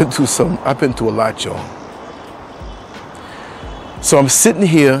 I've been through a lot, y'all. So I'm sitting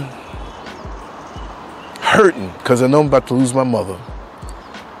here hurting because I know I'm about to lose my mother.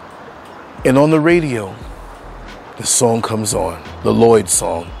 And on the radio, the song comes on, the Lloyd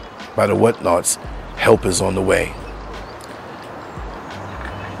song by the Whatnots, Help is on the Way.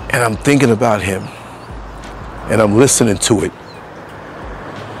 And I'm thinking about him, and I'm listening to it.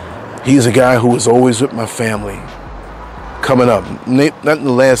 He's a guy who was always with my family, coming up, not in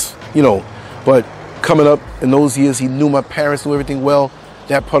the last, but coming up in those years, he knew my parents, knew everything well.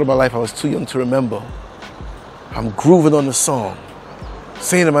 That part of my life I was too young to remember. I'm grooving on the song,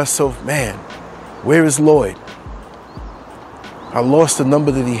 saying to myself, man, where is Lloyd? I lost the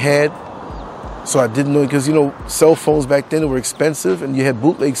number that he had, so I didn't know, because, cell phones back then were expensive, and you had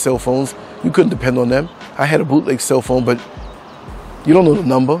bootleg cell phones. You couldn't depend on them. I had a bootleg cell phone, but you don't know the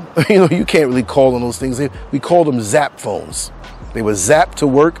number. You can't really call on those things. We called them zap phones. They were zapped to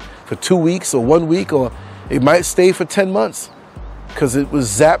work for 2 weeks or 1 week, or it might stay for 10 months because it was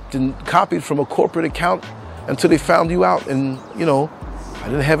zapped and copied from a corporate account until they found you out. And, I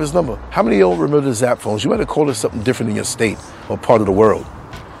didn't have his number. How many of y'all remember the zap phones? You might have called it something different in your state or part of the world.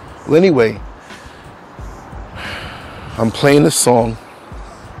 Well, anyway, I'm playing this song,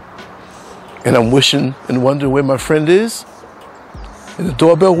 and I'm wishing and wondering where my friend is. And the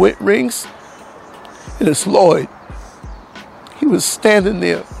doorbell rings, and it's Lloyd. He was standing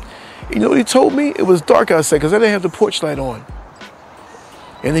there. You know what he told me? It was dark outside because I didn't have the porch light on.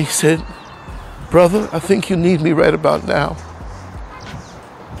 And he said, brother, I think you need me right about now.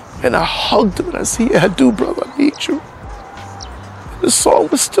 And I hugged him and I said, yeah, I do, brother, I need you. The song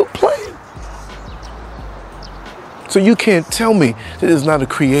was still playing. So you can't tell me that it's not a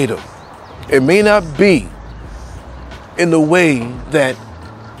creator. It may not be in the way that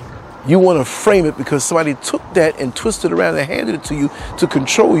you want to frame it because somebody took that and twisted around and handed it to you to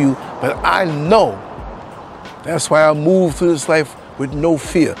control you. But I know. That's why I move through this life with no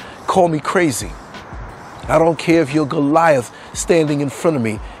fear. Call me crazy. I don't care if you're Goliath standing in front of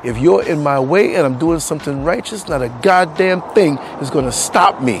me. If you're in my way and I'm doing something righteous, not a goddamn thing is going to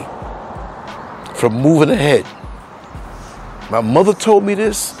stop me from moving ahead. My mother told me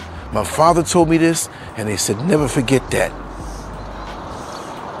this. My father told me this. And they said, never forget that.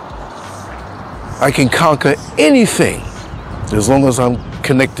 I can conquer anything as long as I'm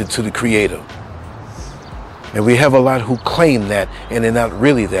connected to the Creator. And we have a lot who claim that, and they're not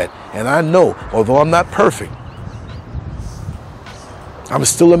really that. And I know, although I'm not perfect, I'm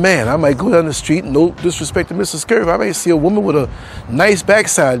still a man. I might go down the street, no disrespect to Mrs. Scurvy, I might see a woman with a nice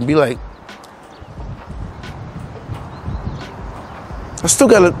backside and be like, I still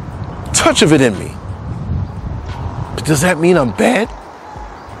got a touch of it in me. But does that mean I'm bad?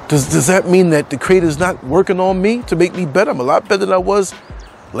 Does that mean that the Creator's not working on me to make me better? I'm a lot better than I was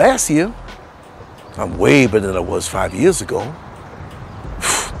last year. I'm way better than I was 5 years ago.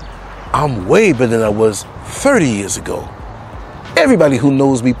 I'm way better than I was 30 years ago. Everybody who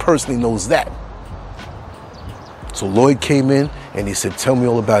knows me personally knows that. So Lloyd came in and he said, tell me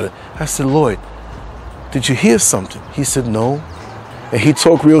all about it. I said, Lloyd, did you hear something? He said, no. And he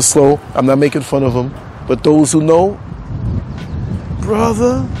talked real slow. I'm not making fun of him. But those who know,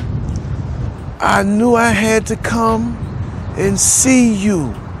 brother, I knew I had to come and see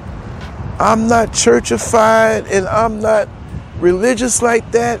you. I'm not churchified and I'm not religious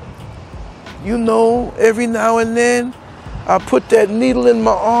like that. Every now and then I put that needle in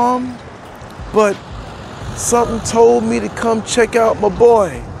my arm, but something told me to come check out my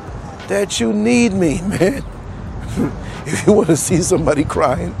boy, that you need me, man. If you want to see somebody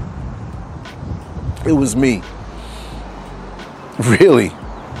crying, it was me. Really.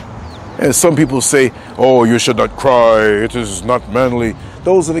 And some people say, oh, you should not cry. It is not manly.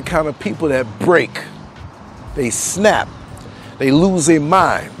 Those are the kind of people that break. They snap. They lose their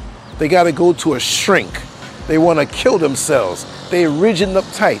mind. They got to go to a shrink. They want to kill themselves. They're rigid and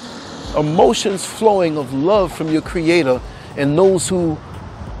uptight. Emotions flowing of love from your Creator and those who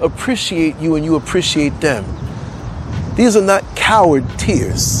appreciate you and you appreciate them. These are not coward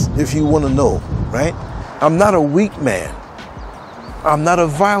tears, if you want to know, right? I'm not a weak man. I'm not a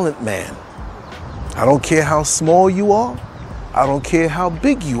violent man. I don't care how small you are. I don't care how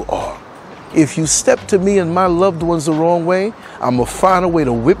big you are. If you step to me and my loved ones the wrong way, I'm going to find a way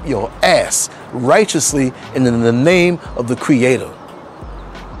to whip your ass righteously and in the name of the Creator.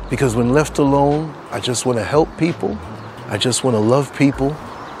 Because when left alone, I just want to help people. I just want to love people.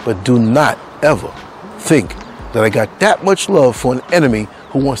 But do not ever think that I got that much love for an enemy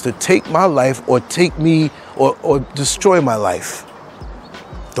who wants to take my life or take me or destroy my life.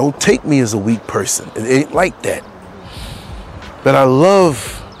 Don't take me as a weak person. It ain't like that. But I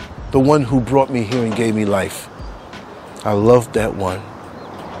love the one who brought me here and gave me life. I love that one.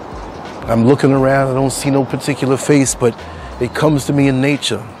 I'm looking around, I don't see no particular face, but it comes to me in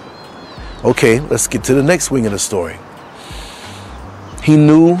nature. Okay, let's get to the next wing of the story. He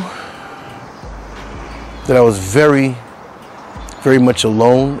knew that I was very, very much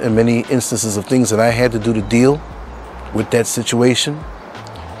alone in many instances of things that I had to do to deal with that situation.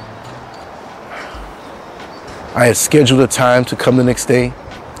 I had scheduled a time to come the next day,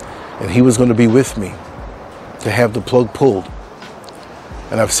 and he was going to be with me to have the plug pulled.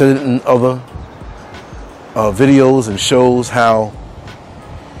 And I've said it in other videos and shows how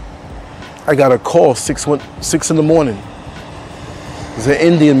I got a call 6 in the morning. It was an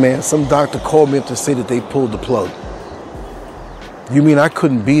Indian man. Some doctor called me up to say that they pulled the plug. You mean I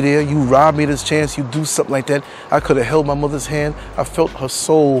couldn't be there? You robbed me this chance. You do something like that. I could have held my mother's hand. I felt her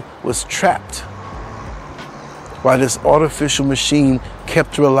soul was trapped while this artificial machine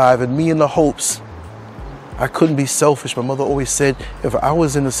kept her alive, and me in the hopes. I couldn't be selfish. My mother always said, if I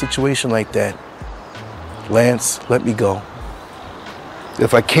was in a situation like that, Lance, let me go.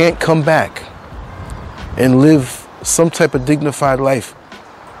 If I can't come back and live some type of dignified life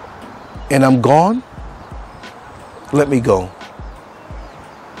and I'm gone, let me go.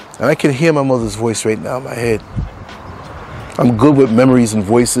 And I can hear my mother's voice right now in my head. I'm good with memories and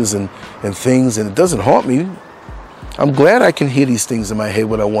voices and things, and it doesn't haunt me. I'm glad I can hear these things in my head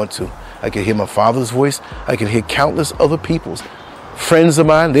when I want to. I can hear my father's voice. I can hear countless other people's. Friends of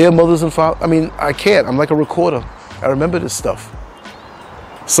mine, their mothers and fathers. I mean, I can't. I'm like a recorder. I remember this stuff.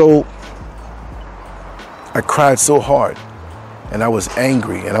 So I cried so hard, and I was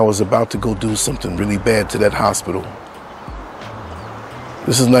angry, and I was about to go do something really bad to that hospital.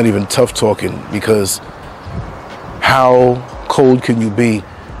 This is not even tough talking, because how cold can you be?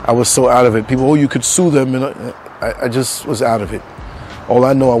 I was so out of it. People, oh, you could sue them, and I just was out of it. All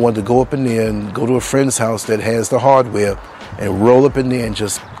I know, I wanted to go up in there and go to a friend's house that has the hardware and roll up in there and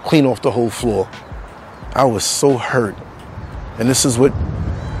just clean off the whole floor. I was so hurt. And this is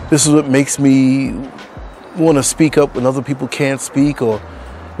what makes me want to speak up when other people can't speak or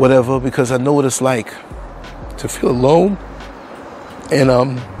whatever, because I know what it's like to feel alone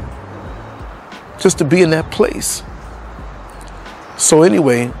and just to be in that place. So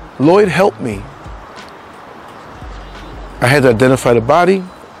anyway, Lloyd helped me. I had to identify the body.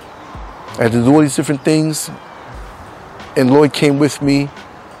 I had to do all these different things. And Lloyd came with me.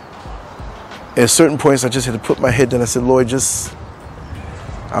 At certain points, I just had to put my head down. I said, Lloyd,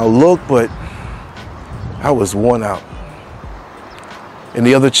 I'll look, but I was worn out. And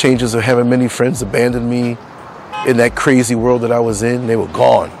the other changes of having many friends abandon me in that crazy world that I was in, they were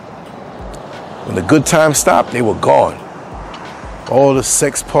gone. When the good times stopped, they were gone. All the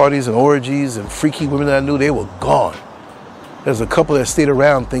sex parties and orgies and freaky women that I knew, they were gone. There's a couple that stayed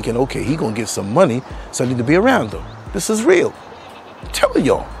around thinking, okay, he gonna get some money, so I need to be around him. This is real. I'm telling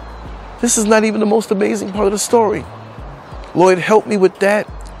y'all. This is not even the most amazing part of the story. Lloyd helped me with that.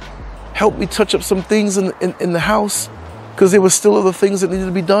 Helped me touch up some things in the house, because there were still other things that needed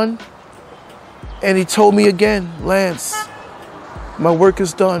to be done. And he told me again, Lance, my work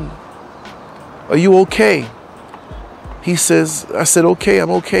is done. Are you okay? I said, okay,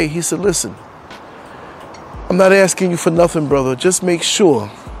 I'm okay. He said, listen, I'm not asking you for nothing, brother. Just make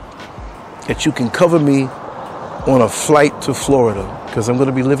sure that you can cover me on a flight to Florida, because I'm going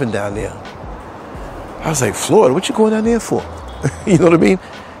to be living down there. I was like, Florida? What you going down there for? You know what I mean?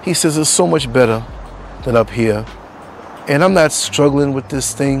 He says, it's so much better than up here. And I'm not struggling with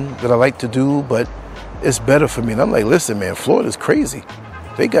this thing that I like to do, but it's better for me. And I'm like, listen, man, Florida's crazy.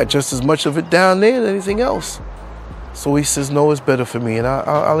 They got just as much of it down there than anything else. So he says, no, it's better for me. And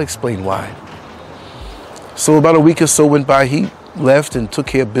I'll explain why. So about a week or so went by. He left and took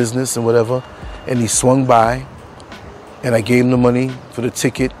care of business and whatever. And he swung by. And I gave him the money for the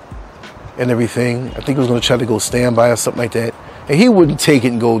ticket and everything. I think he was going to try to go standby or something like that. And he wouldn't take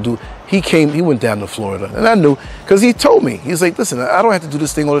it and go do. He went down to Florida. And I knew, because he told me. He's like, listen, I don't have to do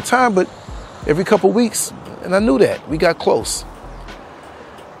this thing all the time, but every couple of weeks. And I knew that. We got close.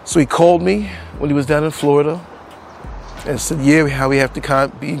 So he called me when he was down in Florida and said, yeah, how we have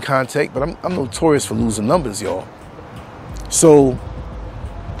to be in contact. But I'm notorious for losing numbers, y'all. So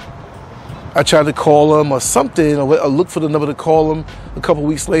I tried to call him or something, or look for the number to call him a couple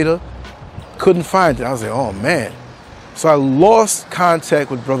weeks later. Couldn't find it. I was like, oh man. So I lost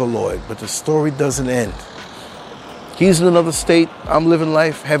contact with Brother Lloyd, but the story doesn't end. He's in another state. I'm living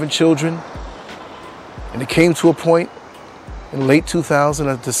life, having children. And it came to a point in late 2000,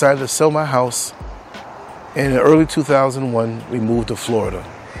 I decided to sell my house. And in early 2001, we moved to Florida.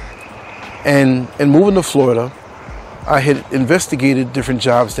 And in moving to Florida, I had investigated different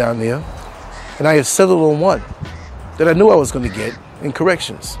jobs down there. And I had settled on one that I knew I was going to get in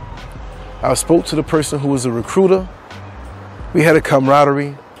corrections. I spoke to the person who was a recruiter. We had a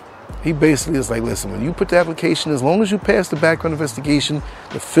camaraderie. He basically is like, listen, when you put the application, as long as you pass the background investigation,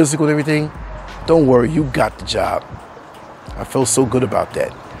 the physical and everything, don't worry, you got the job. I felt so good about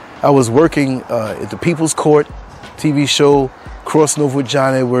that. I was working at the People's Court TV show, crossing over with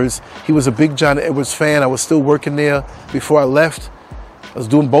John Edwards. He was a big John Edwards fan. I was still working there before I left. I was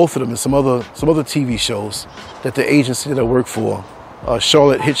doing both of them and some other TV shows that the agency that I work for,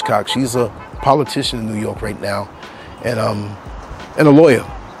 Charlotte Hitchcock, she's a politician in New York right now, and a lawyer,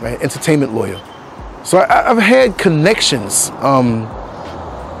 right, entertainment lawyer. So I've had connections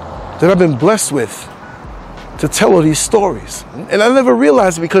that I've been blessed with to tell all these stories. And I never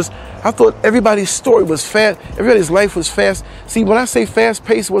realized it because I thought everybody's story was fast, everybody's life was fast. See, when I say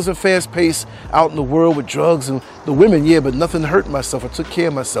fast-paced, it wasn't fast-paced out in the world with drugs and the women, yeah, but nothing hurt myself. I took care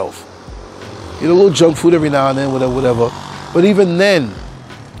of myself. You know, a little junk food every now and then, whatever. But even then,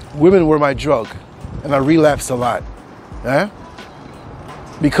 women were my drug, and I relapsed a lot.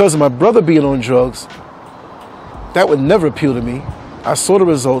 Because of my brother being on drugs, that would never appeal to me. I saw the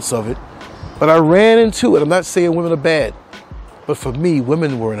results of it, but I ran into it. I'm not saying women are bad, but for me,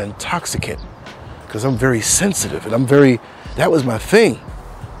 women were an intoxicant because I'm very sensitive and that was my thing.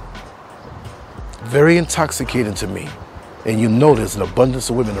 Very intoxicating to me. And you know there's an abundance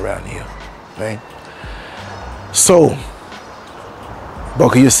of women around here, right? So,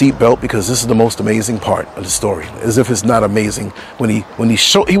 buckle your seatbelt because this is the most amazing part of the story. As if it's not amazing. When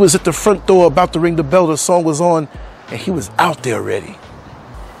he was at the front door about to ring the bell, the song was on, and he was out there already.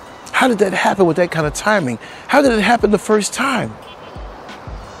 How did that happen with that kind of timing? How did it happen the first time?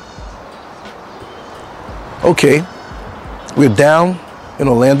 Okay, we're down in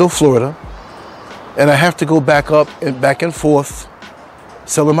Orlando, Florida, and I have to go back and forth,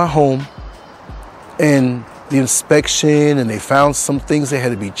 selling my home, and the inspection, and they found some things that had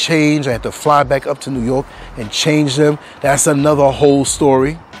to be changed. I had to fly back up to New York and change them. That's another whole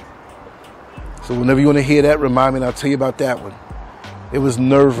story. So whenever you want to hear that, remind me and I'll tell you about that one. It was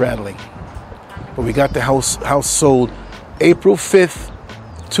nerve-rattling. But we got the house sold April 5th,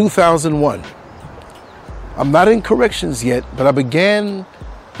 2001. I'm not in corrections yet, but I began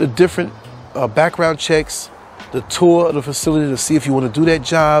the different background checks, the tour of the facility to see if you want to do that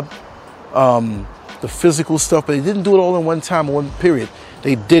job, the physical stuff, but they didn't do it all in one time, one period.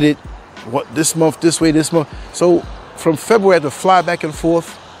 They did it this month, this way, this month. So from February, I had to fly back and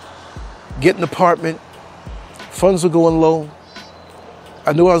forth, get an apartment. Funds were going low.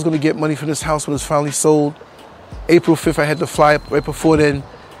 I knew I was going to get money for this house when it was finally sold. April 5th, I had to fly up right before then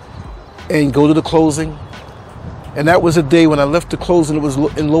and go to the closing. And that was a day when I left the closing. It was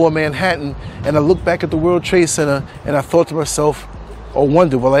in Lower Manhattan. And I looked back at the World Trade Center and I thought to myself, or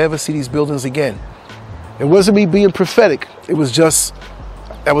wondered, will I ever see these buildings again? It wasn't me being prophetic. It was just,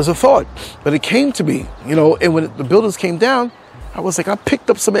 that was a thought. But it came to me, you know, and when the buildings came down, I was like, I picked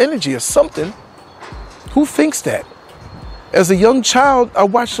up some energy or something. Who thinks that? As a young child, I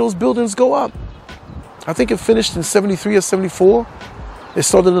watched those buildings go up. I think it finished in 73 or 74. It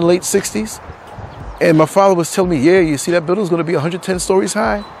started in the late 60s. And my father was telling me, yeah, you see that building's going to be 110 stories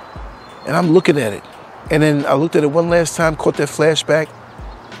high? And I'm looking at it. And then I looked at it one last time, caught that flashback.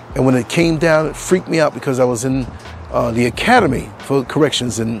 And when it came down, it freaked me out because I was in the Academy for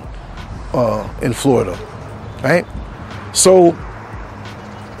Corrections in Florida, right? So,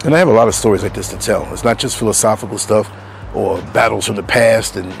 and I have a lot of stories like this to tell. It's not just philosophical stuff or battles from the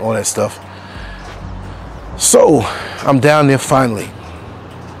past and all that stuff. So, I'm down there finally.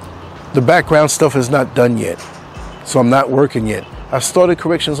 The background stuff is not done yet, so I'm not working yet. I started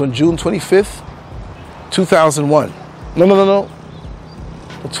corrections on June 25th, 2001. No.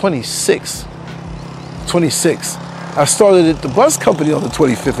 The 26th. I started at the bus company on the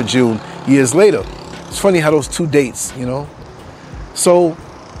 25th of June, years later. It's funny how those two dates, you know. So,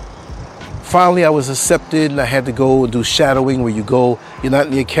 finally I was accepted and I had to go and do shadowing where you go. You're not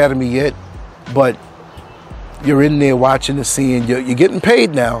in the academy yet, but you're in there watching and seeing. You're getting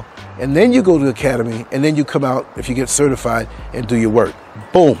paid now. And then you go to the academy, and then you come out, if you get certified, and do your work.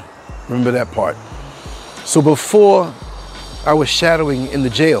 Boom. Remember that part. So before I was shadowing in the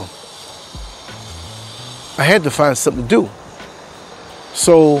jail. I had to find something to do.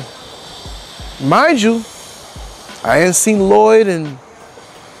 So, mind you, I hadn't seen Lloyd in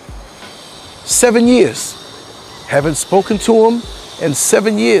 7 years. Haven't spoken to him in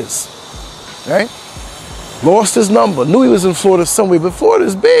 7 years, right? Lost his number, knew he was in Florida somewhere, but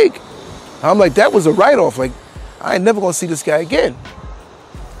Florida's big. I'm like, that was a write-off. Like, I ain't never gonna see this guy again.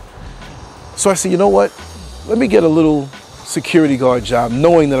 So I said, you know what? Let me get a little security guard job,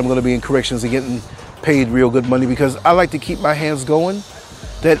 knowing that I'm gonna be in corrections and getting paid real good money, because I like to keep my hands going.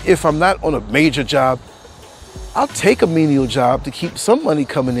 That if I'm not on a major job, I'll take a menial job to keep some money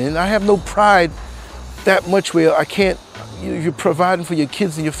coming in. I have no pride that much where I can't, you're providing for your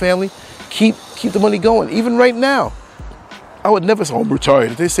kids and your family, keep the money going. Even right now, I would never say, oh, I'm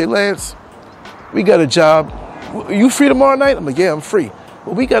retired. If they say, Lance, we got a job. Are you free tomorrow night? I'm like, yeah, I'm free.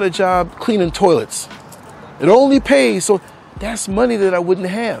 But we got a job cleaning toilets. It only pays, so that's money that I wouldn't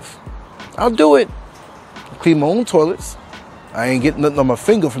have. I'll do it. I clean my own toilets. I ain't getting nothing on my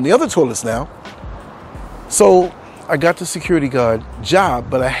finger from the other toilets now. So I got the security guard job,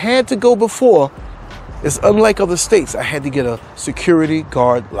 but I had to go before. It's unlike other states. I had to get a security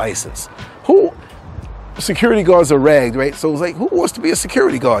guard license. Security guards are ragged, right? So it's like, who wants to be a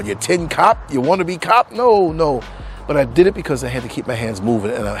security guard? You're 10 cop? You want to be cop? No. But I did it because I had to keep my hands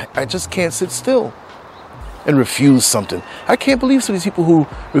moving, and I just can't sit still and refuse something. I can't believe some of these people who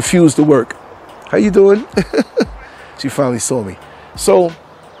refuse to work. How you doing? She finally saw me. So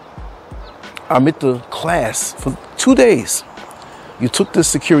I'm at the class for 2 days. You took this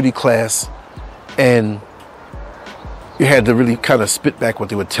security class and you had to really kind of spit back what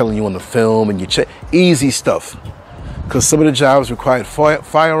they were telling you on the film, and you check easy stuff. Because some of the jobs required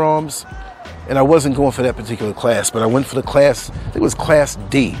firearms, and I wasn't going for that particular class, but I went for the class, I think it was Class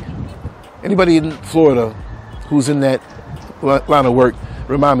D. Anybody in Florida who's in that line of work,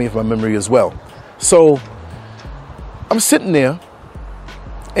 remind me of my memory as well. So I'm sitting there,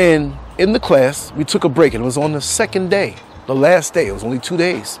 and in the class, we took a break, and it was on the second day, the last day. It was only 2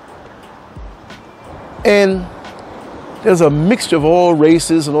 days. And there's a mixture of all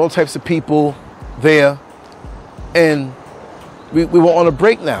races and all types of people there. And we were on a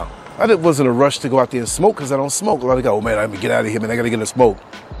break now. I wasn't a rush to go out there and smoke, because I don't smoke. A lot of guys, oh man, I gotta get out of here, man, I gotta get a smoke.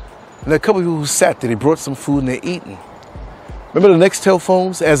 And there are a couple of people who sat there, they brought some food and they're eating. Remember the Nextel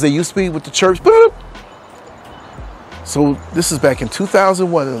phones, as they used to be with the church? Boop! So this is back in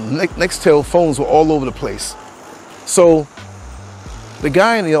 2001, and Nextel phones were all over the place. So the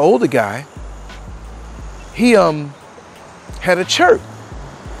guy, and the older guy, he had a chirp,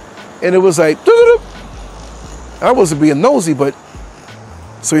 and it was like, doo-doo-doo. I wasn't being nosy, but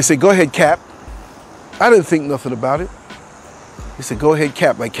so he said, go ahead, Cap. I didn't think nothing about it. He said, go ahead,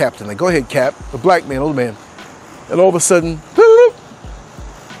 Cap, like captain. Like, go ahead, Cap. The black man, old man. And all of a sudden, doo-doo-doo.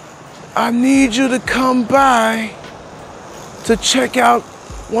 I need you to come by to check out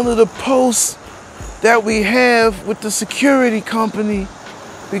one of the posts that we have with the security company,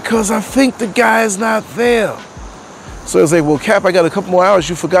 because I think the guy is not there. So I was like, well, Cap, I got a couple more hours.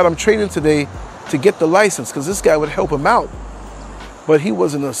 You forgot I'm training today to get the license, because this guy would help him out. But he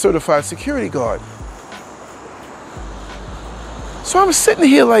wasn't a certified security guard. So I'm sitting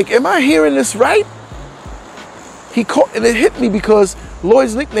here like, am I hearing this right? He called, and it hit me because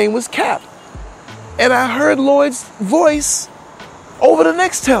Lloyd's nickname was Cap. And I heard Lloyd's voice over the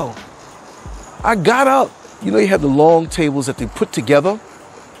Nextel. I got up. You know, you have the long tables that they put together.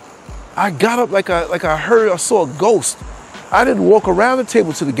 I got up like I saw a ghost. I didn't walk around the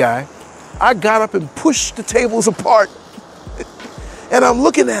table to the guy. I got up and pushed the tables apart. And I'm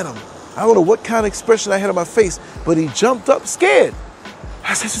looking at him. I don't know what kind of expression I had on my face, but he jumped up scared.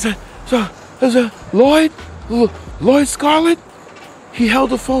 I said, Lloyd Scarlett? He held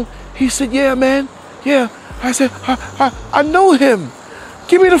the phone. He said, yeah, man. Yeah. I said, I know him.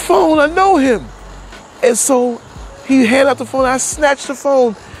 Give me the phone. I know him. And so he handed out the phone. I snatched the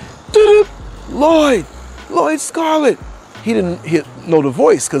phone. Lloyd Scarlett. He didn't know the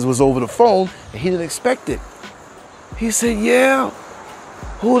voice because it was over the phone, and he didn't expect it. He said, yeah,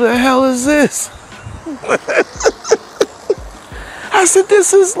 who the hell is this? I said,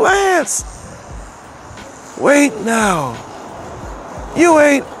 this is Lance. Wait now. You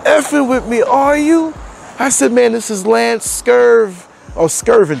ain't effing with me, are you? I said, man, this is Lance Skirv. Oh,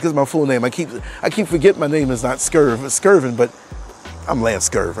 Skirvin, because my full name. I keep forgetting my name is not Skirv. It's Skirvin, but I'm Lance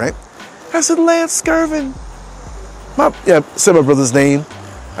Skirv, right? I said, Lance Skirvin. I said my brother's name.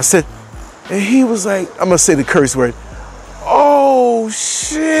 I said, and he was like, I'm going to say the curse word. Oh,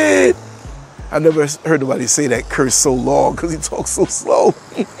 shit. I never heard nobody say that curse so long because he talks so slow.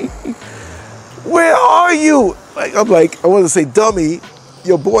 where are you? I'm like, I want to say, dummy,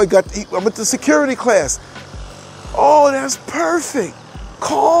 your boy I'm at the security class. Oh, that's perfect.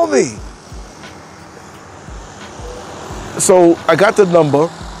 Call me. So I got the number,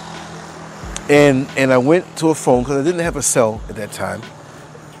 and I went to a phone because I didn't have a cell at that time.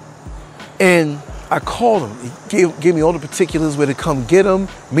 And I called him. He gave me all the particulars, where to come get him,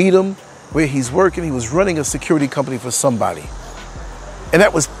 meet him, where he's working. He was running a security company for somebody. And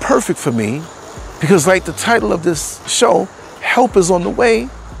that was perfect for me because, like the title of this show, Help is on the Way,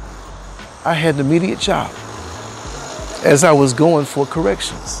 I had an immediate job as I was going for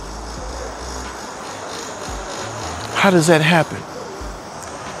corrections. How does that happen?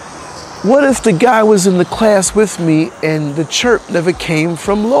 What if the guy was in the class with me and the chirp never came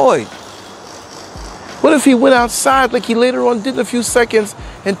from Lloyd? What if he went outside like he later on did in a few seconds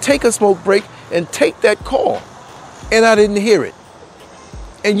and take a smoke break and take that call and I didn't hear it?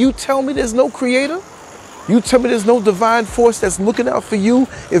 And you tell me there's no creator? You tell me there's no divine force that's looking out for you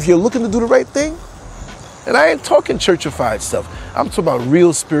if you're looking to do the right thing? And I ain't talking churchified stuff. I'm talking about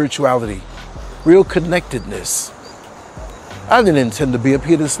real spirituality, real connectedness. I didn't intend to be up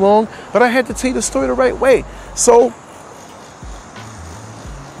here this long, but I had to tell you the story the right way. So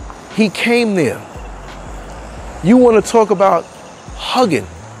he came there. You want to talk about hugging.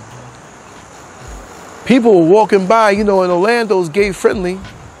 People were walking by, in Orlando's gay friendly.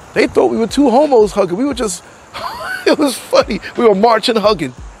 They thought we were two homos hugging. We were just, it was funny. We were marching,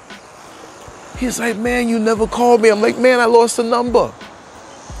 hugging. He's like, man, you never called me. I'm like, man, I lost the number.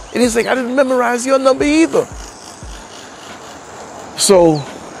 And he's like, I didn't memorize your number either. So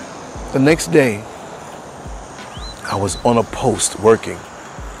the next day, I was on a post working.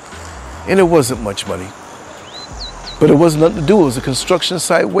 And it wasn't much money. But it wasn't nothing to do. It was a construction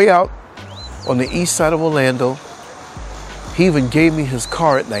site way out on the east side of Orlando. He even gave me his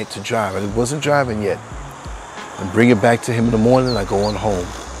car at night to drive. I wasn't driving yet. And bring it back to him in the morning. I go on home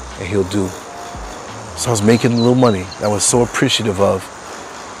and he'll do. So I was making a little money that I was so appreciative of.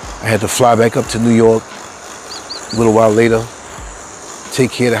 I had to fly back up to New York a little while later,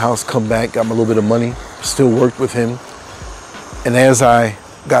 take care of the house, come back, got my little bit of money, still worked with him. And as I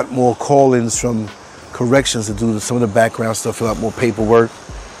got more call-ins from corrections to do some of the background stuff, fill out more paperwork,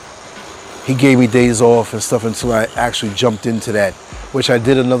 he gave me days off and stuff until I actually jumped into that, which I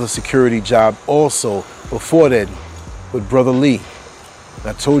did another security job also before that with Brother Lee. And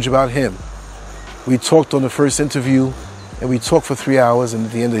I told you about him. We talked on the first interview and we talked for 3 hours, and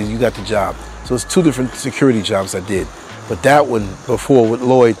at the end of it, you got the job. So it's 2 different security jobs I did. But that one before with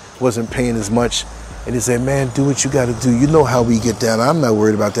Lloyd wasn't paying as much. And he said, man, do what you got to do. You know how we get down. I'm not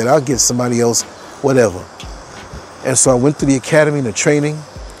worried about that. I'll get somebody else, whatever. And so I went to the academy and the training.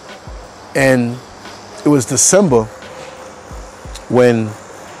 And it was December when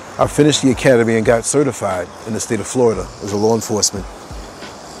I finished the academy and got certified in the state of Florida as a law enforcement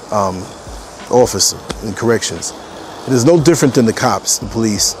officer in corrections. It is no different than the cops, the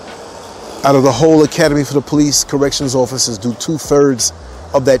police. Out of the whole academy for the police, corrections officers do 2/3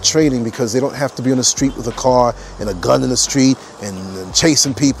 of that training because they don't have to be on the street with a car and a gun in the street and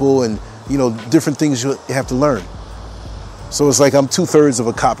chasing people and, different things you have to learn. So it's like I'm 2/3 of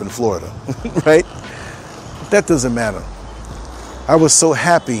a cop in Florida, right? That doesn't matter. I was so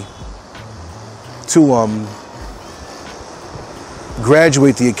happy to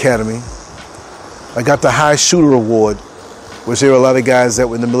graduate the academy. I got the High Shooter Award, which there were a lot of guys that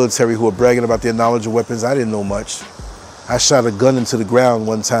were in the military who were bragging about their knowledge of weapons. I didn't know much. I shot a gun into the ground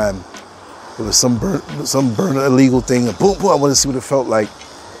one time. It was some burn illegal thing. And boom, boom, I wanted to see what it felt like.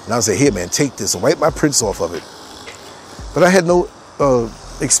 And I was like, here, man, take this and wipe my prints off of it. But I had no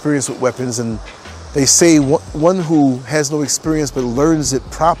experience with weapons. And they say one who has no experience but learns it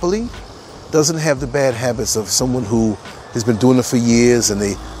properly doesn't have the bad habits of someone who has been doing it for years and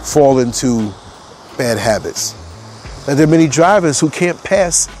they fall into bad habits. And there are many drivers who can't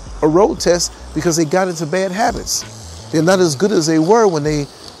pass a road test because they got into bad habits. They're not as good as they were when they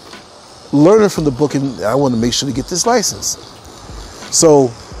learned from the book, and I want to make sure to get this license.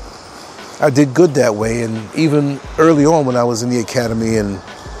 So I did good that way. And even early on when I was in the academy and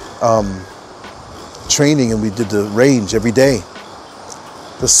training and we did the range every day,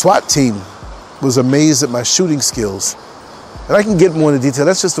 the SWAT team was amazed at my shooting skills. And I can get more into detail.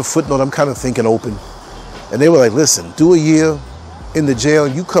 That's just a footnote. I'm kind of thinking open. And they were like, listen, do a year in the jail.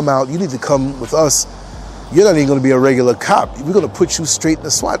 You come out, you need to come with us. You're not even going to be a regular cop. We're going to put you straight in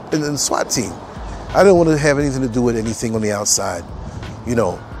the SWAT team. I didn't want to have anything to do with anything on the outside,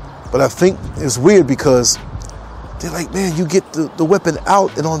 But I think it's weird because they're like, man, you get the weapon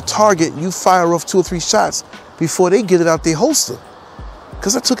out and on target, you fire off 2 or 3 shots before they get it out their holster.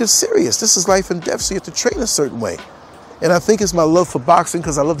 because I took it serious. This is life and death, so you have to train a certain way. And I think it's my love for boxing,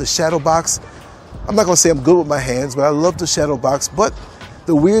 because I love the shadow box. I'm not going to say I'm good with my hands, but I love the shadow box. But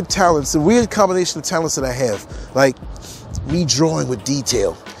the weird talents, the weird combination of talents that I have, like me drawing with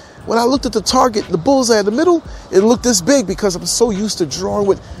detail. When I looked at the target, the bullseye in the middle, it looked this big because I'm so used to drawing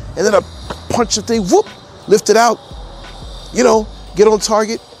with, and then I punch the thing, whoop, lift it out, you know, get on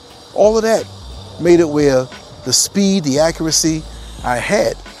target. All of that made it where the speed, the accuracy I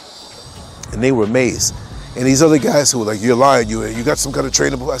had. And they were amazed. And these other guys who were like, you're lying, you got some kind of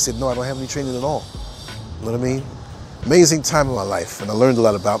training. I said, no, I don't have any training at all. You know what I mean? Amazing time in my life, and I learned a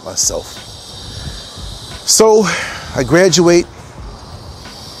lot about myself. So I graduate.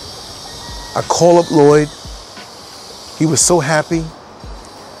 I call up Lloyd. He was so happy,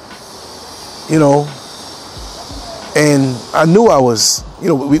 you know, and I knew I was, you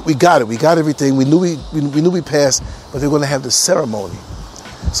know, we got it. We got everything. We knew we passed, but they're going to have the ceremony.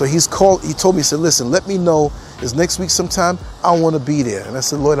 So he told me, he said, listen, let me know, it's next week sometime, I want to be there. And I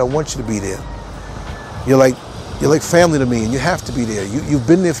said, Lloyd, I want you to be there. You're like family to me, and you have to be there. You've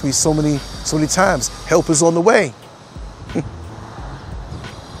been there for me so many times. Help is on the way.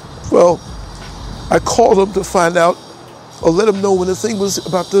 Well, I called him to find out, or let him know when the thing was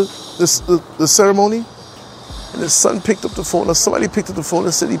about the ceremony. And his son picked up the phone, or somebody picked up the phone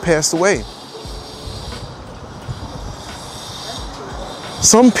and said he passed away.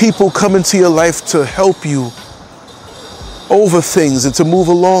 Some people come into your life to help you over things and to move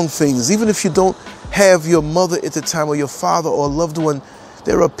along things. Even if you don't have your mother at the time, or your father, or a loved one,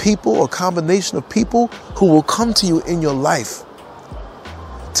 there are people, or a combination of people, who will come to you in your life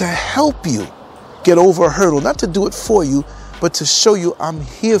to help you get over a hurdle. Not to do it for you, but to show you I'm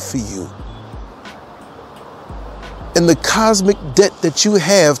here for you. And the cosmic debt that you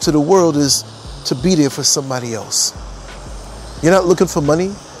have to the world is to be there for somebody else. You're not looking for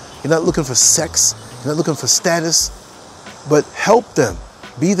money. You're not looking for sex. You're not looking for status. But help them.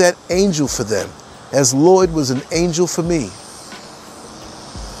 Be that angel for them, as Lloyd was an angel for me.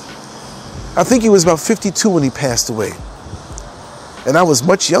 I think he was about 52 when he passed away. And I was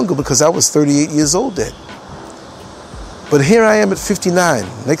much younger because I was 38 years old then. But here I am at 59.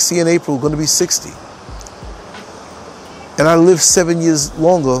 Next year in April, going to be 60. And I lived 7 years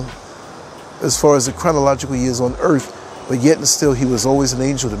longer as far as the chronological years on earth, but yet and still he was always an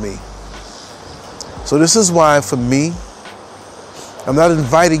angel to me. So this is why, for me, I'm not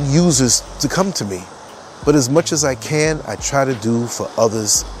inviting users to come to me, but as much as I can, I try to do for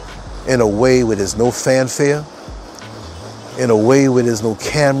others in a way where there's no fanfare, in a way where there's no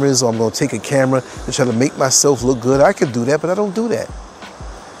cameras, or I'm going to take a camera and try to make myself look good. I can do that, but I don't do that.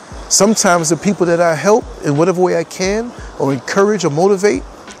 Sometimes the people that I help in whatever way I can, or encourage or motivate,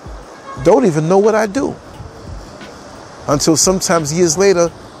 don't even know what I do. Until sometimes years later,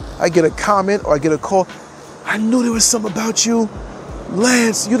 I get a comment or I get a call. I knew there was something about you.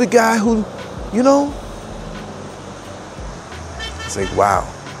 Lance, you're the guy who, you know. It's like, wow.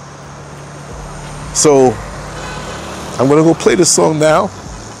 So I'm going to go play this song now.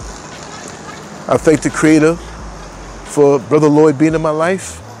 I thank the Creator for Brother Lloyd being in my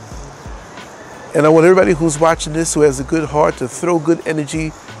life. And I want everybody who's watching this, who has a good heart, to throw good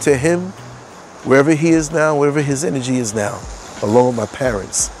energy to him, wherever he is now, wherever his energy is now, along with my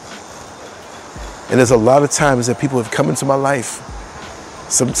parents. And there's a lot of times that people have come into my life,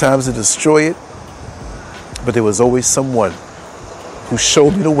 sometimes to destroy it, but there was always someone who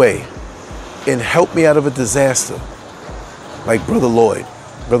showed me the way and helped me out of a disaster, like Brother Lloyd.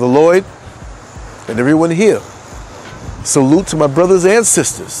 Brother Lloyd and everyone here, salute to my brothers and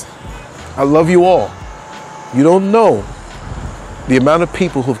sisters. I love you all. You don't know the amount of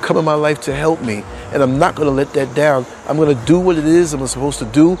people who have come in my life to help me, and I'm not going to let that down. I'm going to do what it is I'm supposed to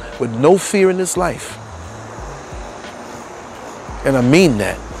do with no fear in this life. And I mean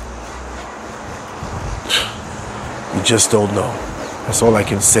that. You just don't know. That's all I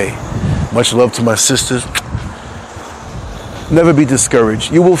can say. Much love to my sisters. Never be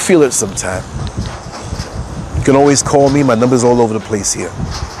discouraged. You will feel it sometime. You can always call me. My number's all over the place here.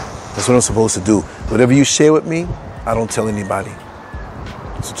 That's what I'm supposed to do. Whatever you share with me, I don't tell anybody.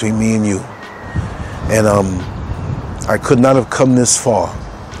 It's between me and you. And I could not have come this far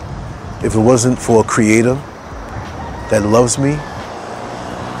if it wasn't for a Creator that loves me,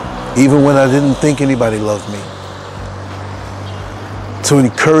 even when I didn't think anybody loved me, to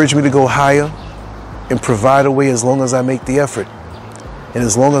encourage me to go higher and provide a way as long as I make the effort and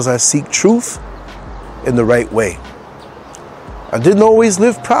as long as I seek truth in the right way. I didn't always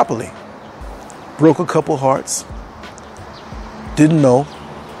live properly. Broke a couple hearts. Didn't know.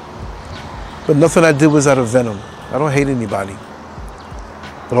 But nothing I did was out of venom. I don't hate anybody.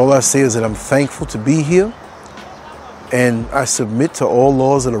 But all I say is that I'm thankful to be here, and I submit to all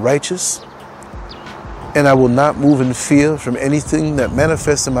laws of the righteous, and I will not move in fear from anything that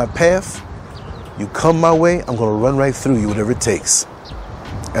manifests in my path. You come my way, I'm going to run right through you, whatever it takes.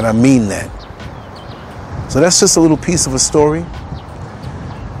 And I mean that. So that's just a little piece of a story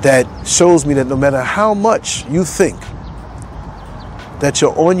that shows me that no matter how much you think that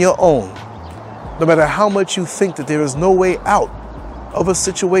you're on your own, no matter how much you think that there is no way out of a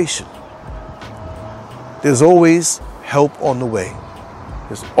situation, there's always help on the way.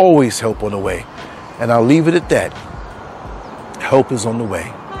 There's always help on the way. And I'll leave it at that. Help is on the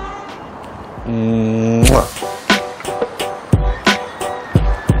way. Mwah.